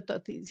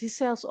cytotoxic T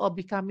cells, or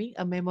becoming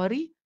a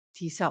memory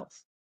T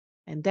cells.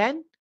 And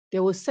then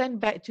they will send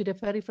back to the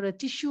peripheral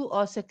tissue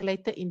or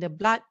circulated in the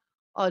blood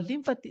or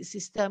lymphatic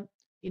system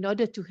in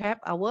order to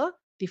have our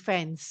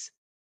defense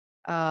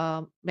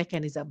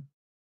mechanism.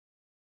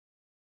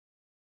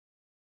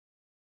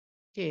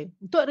 Okay,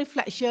 untuk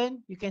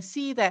reflection, you can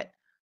see that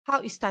how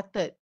it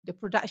started, the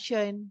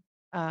production,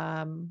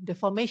 the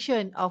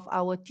formation of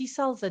our T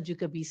cells dan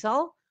juga B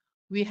cell.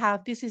 We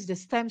have, this is the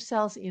stem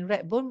cells in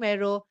red bone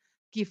marrow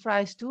give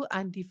rise to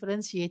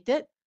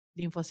undifferentiated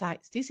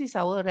lymphocytes. This is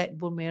our red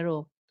bone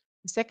marrow.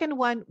 The second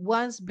one,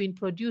 once been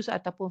produced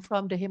ataupun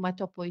from the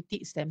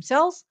hematopoietic stem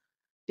cells,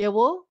 they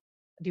will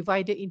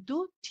divided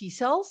into T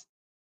cells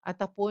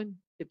ataupun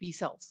the B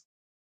cells.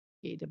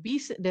 Okay,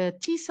 the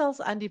T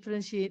cells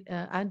undifferentiated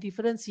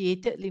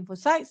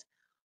lymphocytes,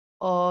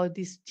 or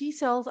these T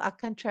cells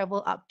can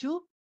travel up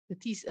to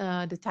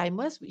the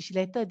thymus, which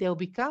later they will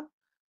become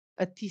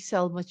a T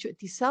cell, mature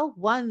T cell,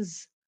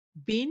 once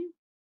been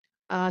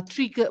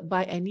triggered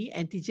by any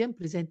antigen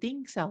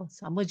presenting cell.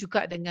 Sama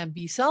juga dengan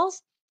B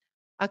cells,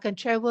 akan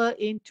travel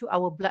into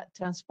our blood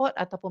transport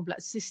ataupun blood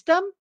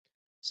system,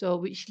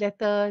 so which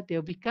later they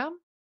will become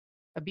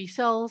a B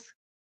cells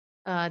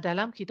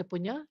dalam kita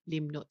punya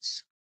lymph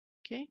nodes.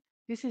 Okay,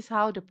 this is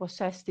how the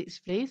process takes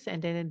place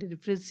and then the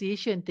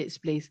differentiation takes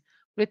place.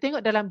 Boleh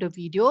tengok dalam the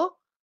video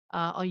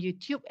on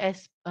YouTube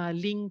as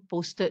link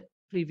posted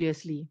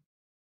previously.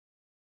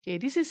 Okay,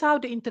 this is how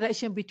the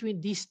interaction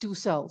between these two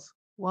cells.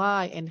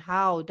 Why and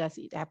how does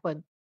it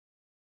happen?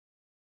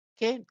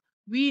 Okay,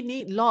 we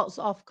need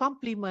lots of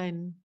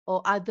complement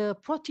or other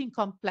protein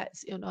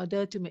complex in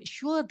order to make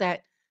sure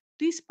that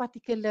this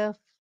particular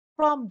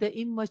from the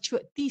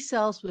immature T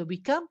cells will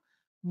become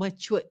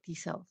matured T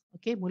cells.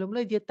 Okay,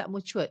 mula-mula dia tak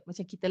matured,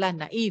 macam kita lah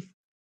naif,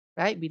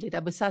 right? Bila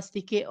dah besar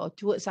sedikit or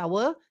towards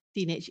our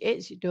teenage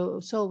age,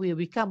 so we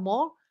become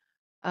more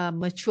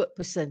matured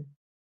person.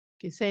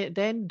 Okay, so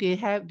then they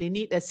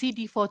need a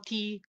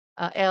CD40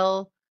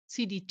 L,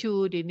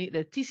 CD2, they need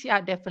the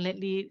TCR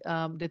definitely,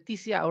 the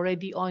TCR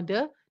already on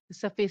the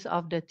surface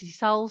of the T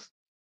cells.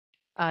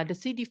 The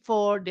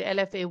CD4, the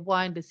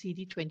LFA1, the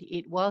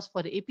CD28 was for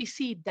the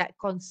APC that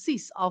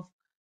consists of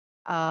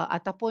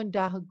ataupun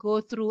dah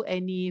go through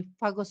any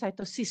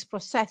phagocytosis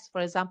process,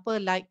 for example,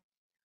 like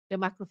the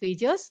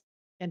macrophages,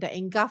 and they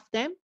engulf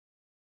them,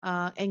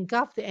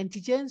 engulf the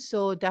antigen,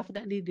 so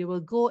definitely they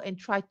will go and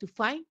try to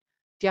find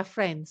their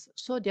friends.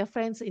 So their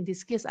friends in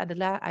this case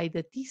adalah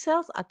either T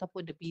cells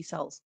ataupun the B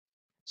cells.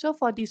 So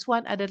for this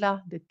one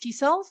adalah the T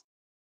cells,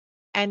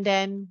 and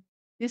then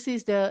this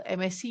is the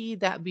MSC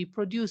that we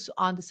produce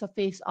on the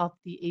surface of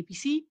the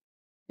APC,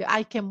 the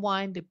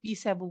ICAM1, the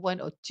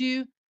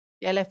B7102,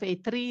 the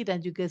LFA3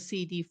 dan juga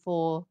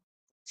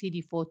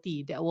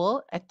CD4T that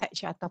will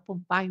attach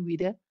ataupun bind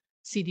with the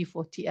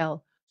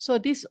CD40L.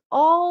 So this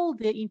all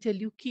the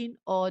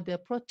interleukin or the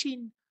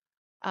protein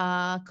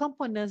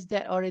components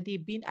that already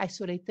been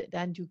isolated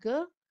dan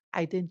juga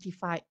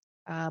identified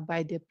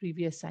by the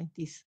previous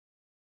scientists.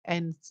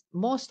 And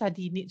more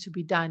study needs to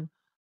be done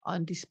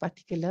on this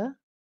particular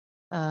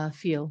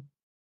field.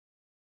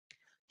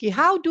 Okay,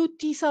 how do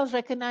T cells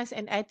recognize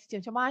an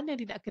antigen? Macam mana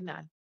dia nak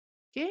kenal?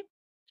 Okay,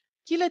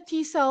 Killer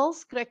T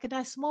cells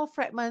recognize small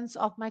fragments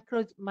of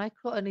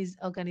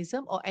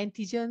microorganism or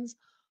antigens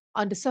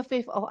on the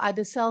surface of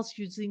other cells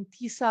using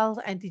T cell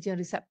antigen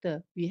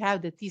receptor. We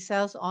have the T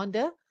cells on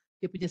the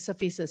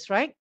surfaces,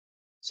 right?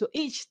 So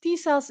each T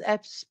cells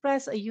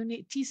express a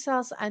unique T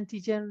cells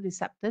antigen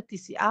receptor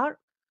 (TCR),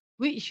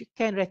 which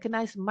can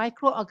recognize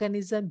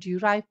microorganism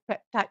derived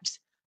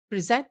peptides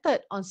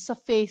presented on cell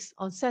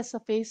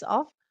surface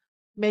of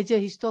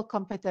major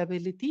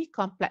histocompatibility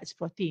complex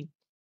protein.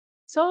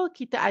 So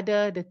kita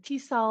ada the T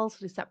cells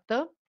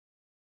receptor.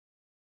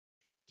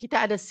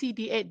 Kita ada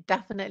CD8,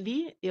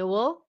 definitely it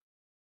will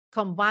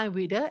combine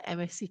with the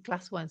MSC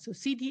class 1. So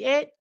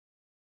CD8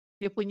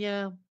 dia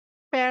punya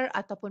pair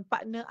ataupun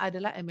partner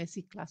adalah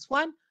MSC class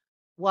 1,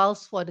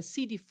 whilst for the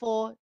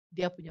CD4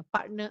 dia punya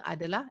partner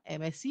adalah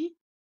MSC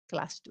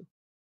class 2.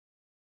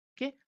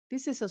 Okay,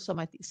 this is a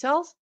somatic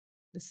cells,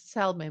 the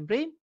cell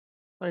membrane.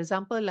 For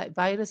example, like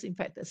virus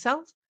infected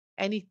cells,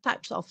 any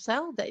types of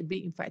cell that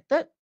be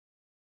infected.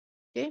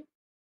 Okay,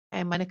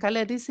 and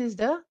manakala this is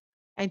the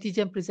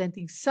antigen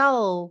presenting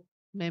cell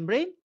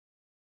membrane,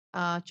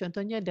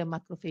 contohnya the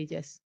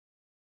macrophages.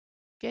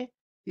 Okay,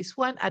 this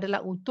one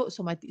adalah untuk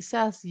somatic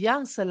cells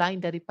yang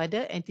selain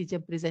daripada antigen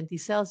presenting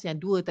cells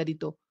yang dua tadi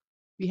tu.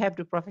 We have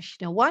the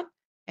professional one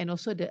and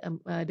also the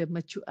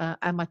mature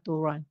amateur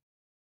one.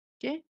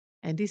 Okay,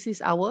 and this is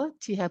our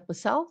T helper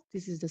cell.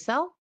 This is the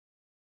cell.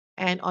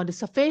 And on the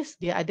surface,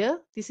 dia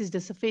ada, this is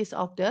the surface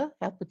of the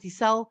helper T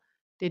cell.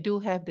 They do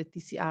have the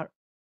TCR,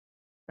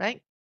 right?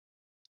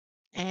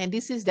 And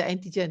this is the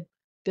antigen,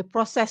 the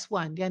processed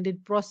one, yang they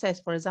process,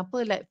 for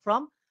example, like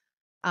from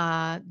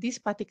this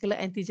particular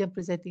antigen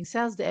presenting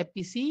cells, the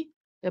APC,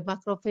 the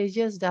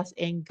macrophages does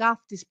engulf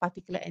this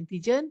particular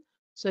antigen.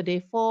 So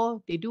therefore,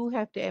 they do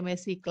have the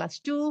MSC class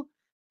 2,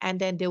 and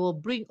then they will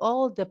bring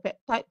all the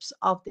peptides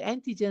of the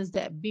antigens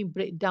that have been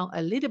break down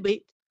a little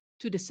bit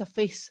to the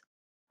surface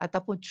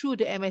ataupun through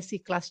the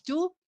MSC class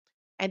 2,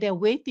 and then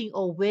waiting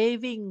or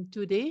waving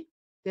to the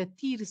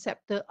T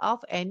receptor of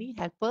any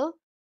helper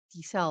T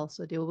cell.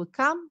 So they will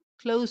come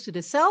close to the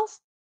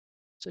cells.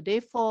 So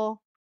therefore,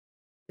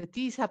 the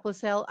T helper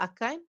cell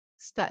akan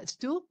starts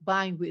to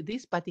bind with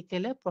this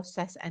particular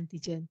process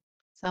antigen.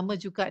 Sama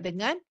juga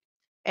dengan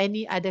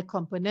any other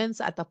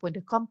components ataupun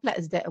the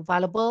complex that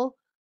available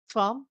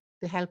from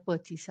the helper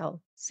T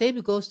cell.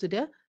 Same goes to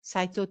the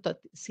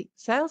cytotoxic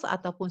cells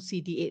ataupun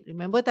CD8.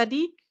 Remember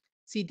tadi,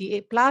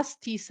 CD8 plus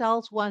T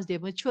cells, once they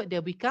mature,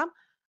 they become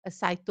a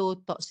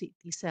cytotoxic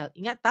T cell.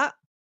 Ingat tak?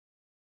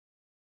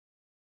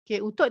 Okay,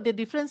 untuk the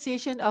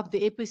differentiation of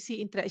the APC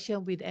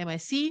interaction with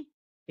MSC,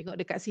 tengok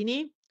dekat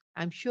sini.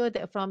 I'm sure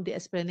that from the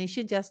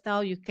explanation just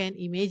now, you can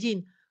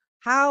imagine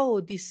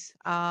how this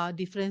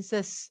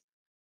differences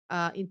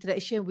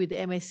interaction with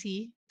the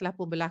MSC telah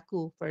pun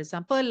berlaku. For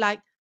example,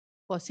 like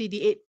for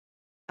CD8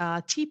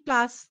 T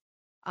plus,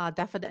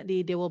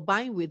 definitely they will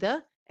bind with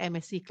the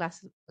MSC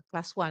class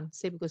 1.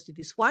 Same goes to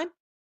this one.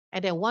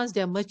 And then once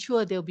they're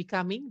mature, they'll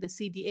becoming the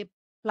CD8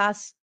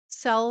 plus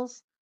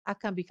cells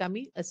akan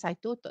becoming a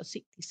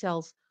cytotoxic T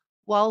cells.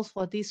 Whilst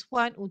for this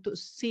one, untuk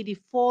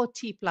CD4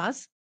 T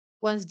plus,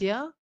 once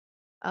dia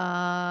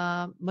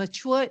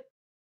matured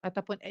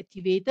ataupun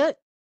activated,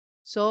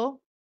 so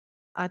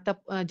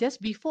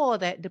just before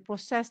that, the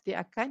process they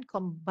akan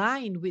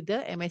combine with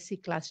the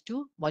MSC class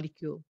 2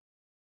 molecule.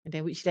 And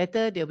then which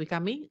later they're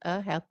becoming a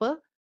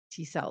helper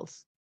T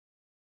cells.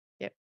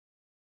 Yep.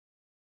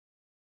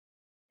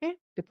 Okay,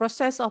 the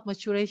process of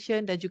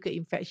maturation dan juga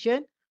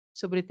infection.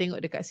 So boleh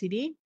tengok dekat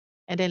sini.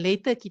 And then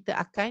later kita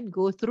akan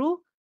go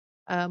through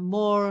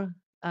more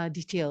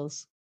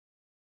details.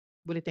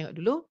 Boleh tengok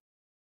dulu.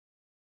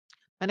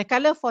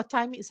 Manakala for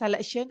timing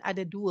selection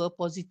ada dua,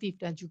 positif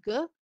dan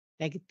juga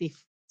negative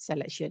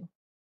selection.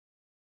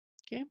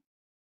 Okay.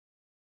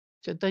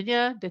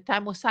 Contohnya the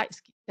thymocytes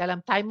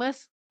dalam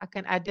thymus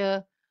akan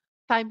ada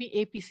timing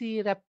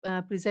APC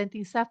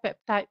presenting cell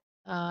peptide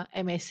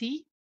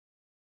MSC.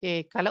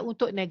 Okay, kalau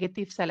untuk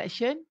negative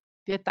selection,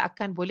 dia tak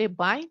akan boleh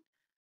bind.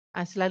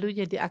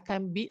 Selalunya dia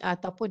akan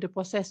ataupun the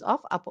process of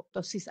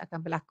apoptosis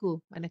akan berlaku.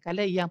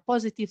 Manakala yang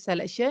positive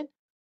selection,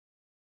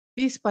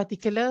 this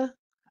particular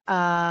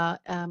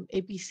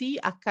APC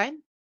akan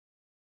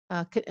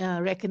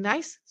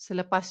recognize,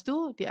 selepas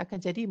tu dia akan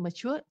jadi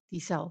mature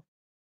T cell.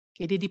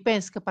 Okay, dia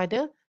depends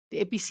kepada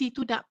the APC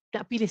tu nak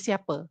pilih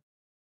siapa.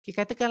 Okay,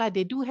 katakanlah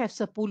they do have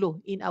 10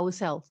 in our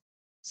cells.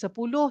 10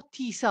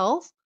 T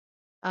cells,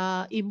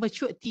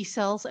 immature T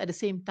cells at the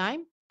same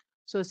time.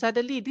 So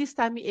suddenly this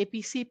time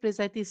APC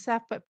presenting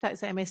cell peptides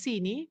MSC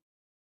ni,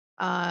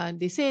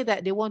 they say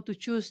that they want to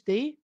choose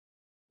the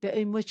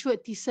immature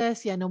T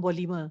cells yang nombor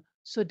 5.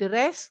 So the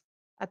rest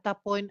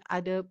ataupun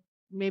ada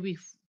maybe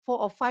 4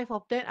 or 5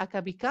 of them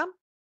akan become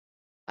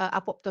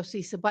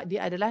apoptosis sebab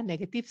dia adalah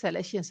negative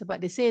selection. Sebab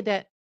they say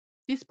that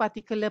this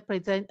particular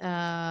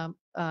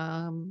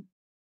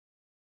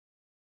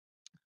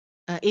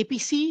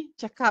APC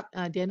cakap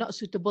they are not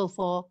suitable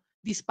for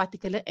this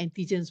particular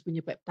antigens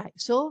punya peptide.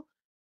 So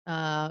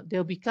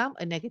they'll become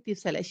a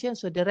negative selection.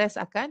 So the rest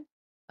akan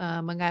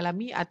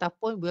mengalami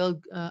ataupun will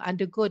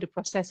undergo the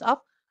process of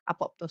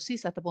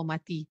apoptosis ataupun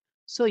mati.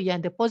 So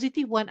yang the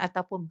positive one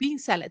ataupun being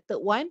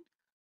selected one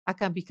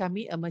akan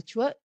becoming a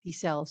mature T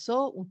cell.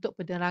 So untuk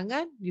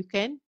penerangan, you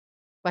can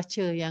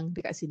baca yang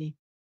dekat sini.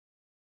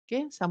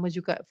 Okay, sama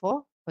juga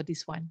for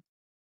this one.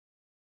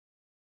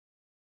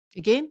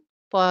 Again,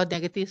 for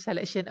negative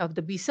selection of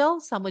the B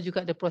cell, sama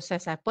juga the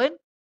process happen.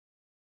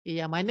 Okay,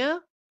 yang mana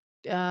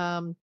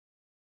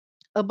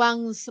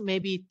amongst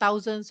maybe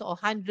thousands or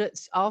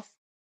hundreds of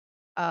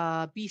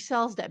B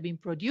cells that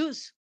been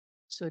produced.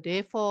 So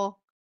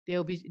therefore, they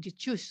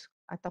choose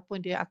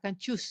ataupun dia akan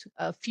choose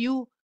a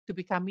few to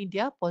becoming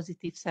their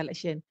positive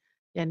selection.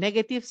 Yang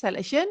negative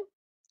selection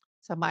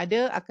sama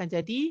ada akan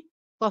jadi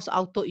cause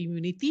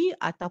autoimmunity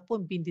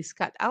ataupun being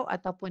discard out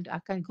ataupun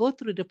akan go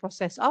through the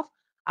process of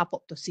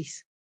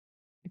apoptosis.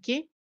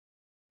 Okay.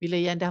 Bila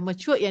yang dah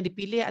mature yang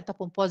dipilih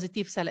ataupun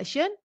positive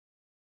selection,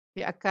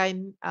 dia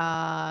akan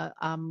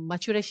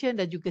maturation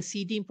dan juga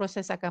seeding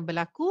proses akan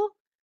berlaku.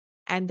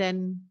 And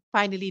then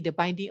finally, the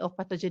binding of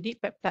pathogenic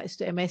peptides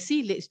to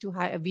MSC leads to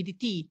high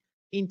avidity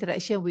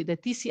interaction with the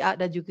TCR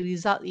dan juga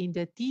result in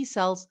the T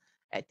cells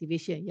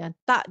activation. Yang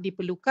tak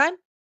diperlukan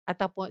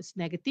ataupun it's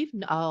negative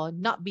or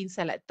not being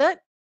selected,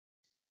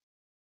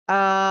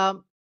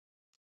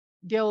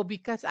 there will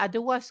because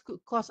otherwise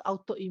could cause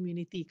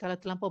autoimmunity. Kalau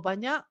terlampau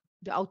banyak,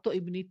 the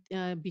autoimmunity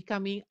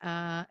becoming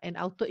an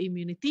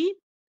autoimmunity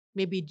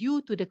may be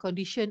due to the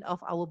condition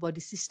of our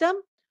body system.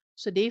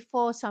 So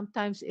therefore,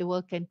 sometimes it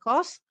can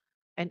cause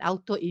an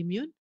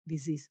autoimmune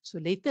disease.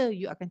 So later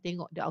you akan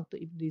tengok the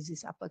autoimmune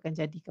disease apa akan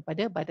jadi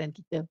kepada badan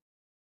kita.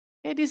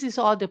 Okay, this is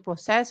all the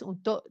process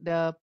untuk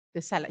the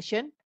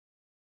selection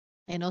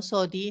and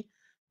also the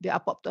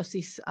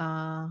apoptosis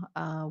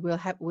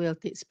will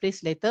take place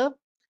later.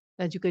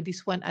 Dan juga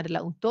this one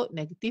adalah untuk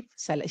negative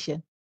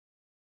selection.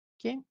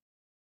 Okay.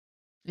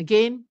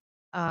 Again,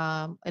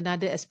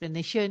 another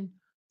explanation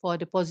for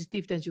the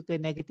positive dan juga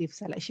negative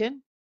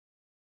selection.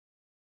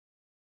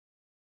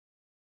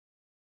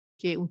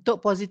 Okay, untuk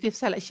positive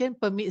selection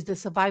permits the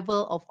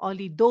survival of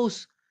only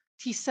those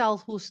T cells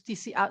whose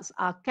TCRs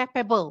are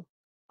capable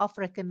of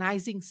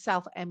recognizing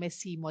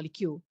self-MSC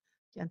molecule.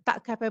 Yang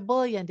tak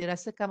capable, yang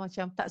dirasakan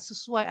macam tak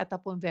sesuai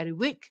ataupun very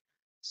weak,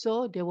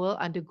 so they will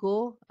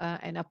undergo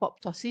an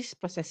apoptosis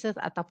processes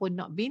ataupun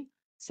not being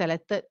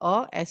selected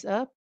or as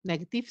a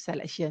negative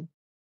selection.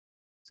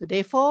 So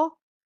therefore,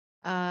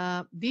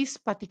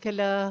 this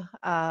particular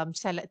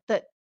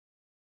selected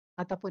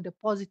ataupun the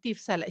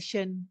positive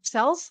selection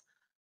cells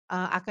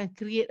akan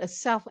create a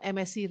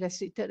self-MSC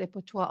restricted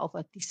repertoire of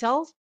a T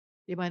cells,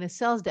 di mana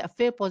cells that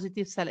fail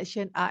positive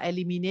selection are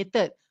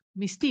eliminated,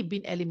 mesti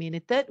been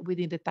eliminated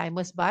within the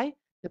timers by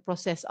the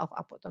process of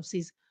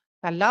apoptosis.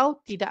 Kalau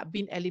tidak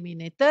been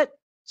eliminated,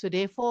 so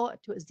therefore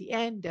towards the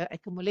end, the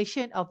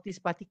accumulation of this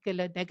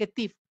particular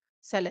negative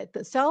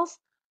selected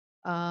cells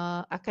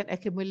akan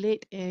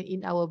accumulate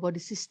in our body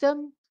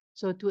system.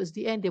 So towards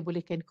the end, they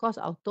can cause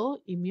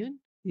autoimmune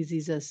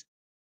diseases.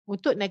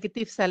 Untuk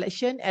negative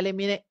selection,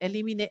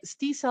 eliminates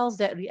T cells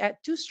that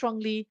react too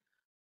strongly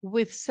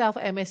with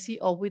self-MSC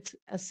or with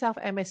a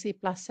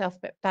self-MSC plus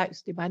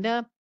self-peptides, di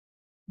mana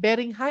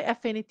bearing high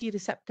affinity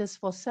receptors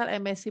for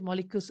cell-MSC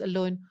molecules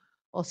alone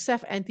or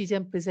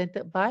self-antigen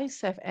presented by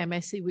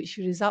self-MSC, which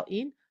result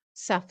in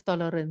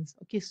self-tolerance.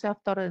 Okay,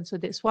 self-tolerance. So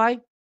that's why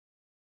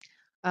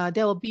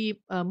there will be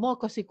more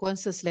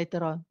consequences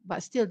later on,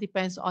 but still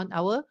depends on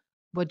our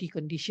body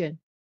condition.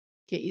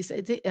 Okay,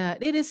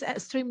 it is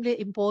extremely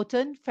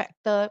important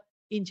factor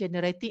in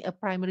generating a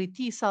primary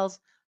T cells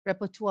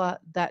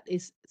repertoire that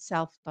is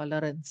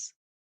self-tolerance.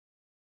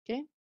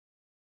 Okay,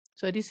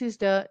 so this is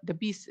the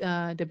B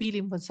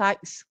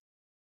lymphocytes.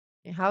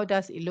 Okay, how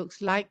does it looks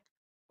like?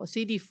 For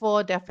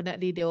CD4,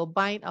 definitely they will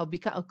bind or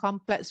become a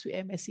complex with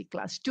MSC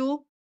class 2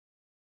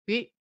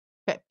 with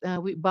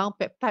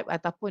bound peptide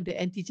ataupun the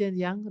antigen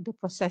yang the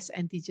process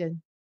antigen.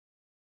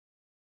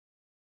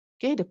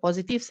 Okay, the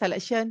positive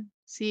selection,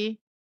 see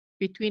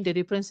between the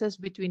differences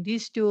between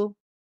these two,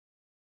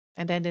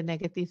 and then the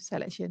negative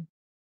selection.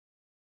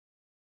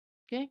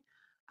 Okay.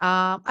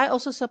 I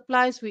also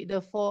supplies with the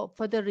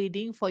further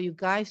reading for you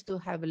guys to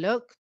have a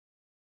look.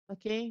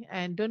 Okay,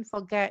 and don't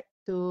forget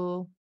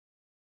to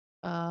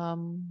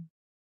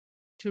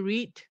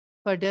read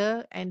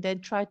further and then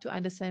try to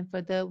understand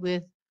further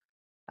with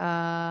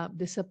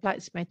the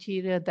supplied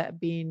material that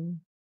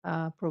been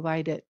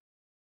provided.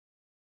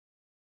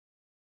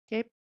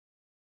 Okay.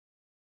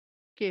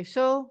 Okay,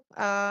 so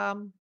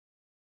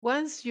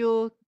once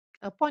you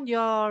upon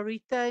your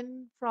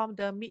return from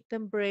the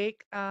midterm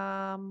break,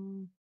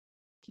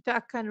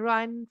 kita akan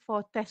run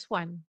for test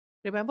 1.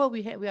 Remember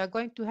we are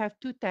going to have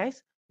 2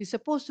 tests. It's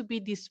supposed to be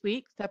this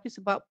week, tapi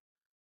sebab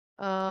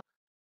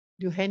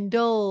you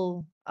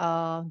handle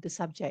the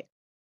subject.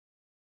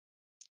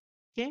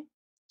 Okay,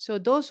 so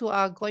those who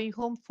are going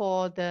home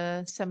for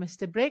the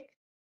semester break,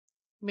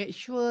 make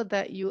sure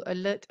that you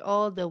alert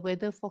all the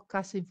weather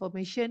forecast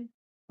information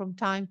from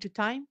time to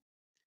time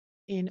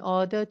in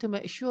order to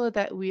make sure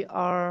that we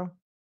are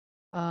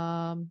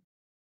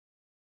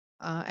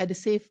at a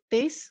safe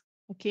place.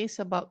 Okay,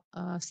 sebab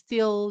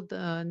still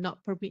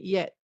not permit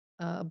yet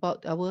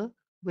about our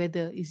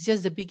weather. It's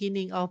just the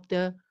beginning of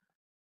the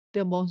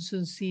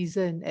monsoon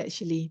season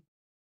actually,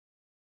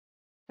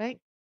 right?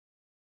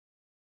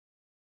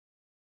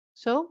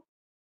 So,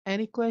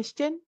 any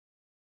question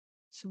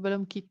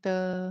sebelum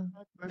kita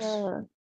Doktor,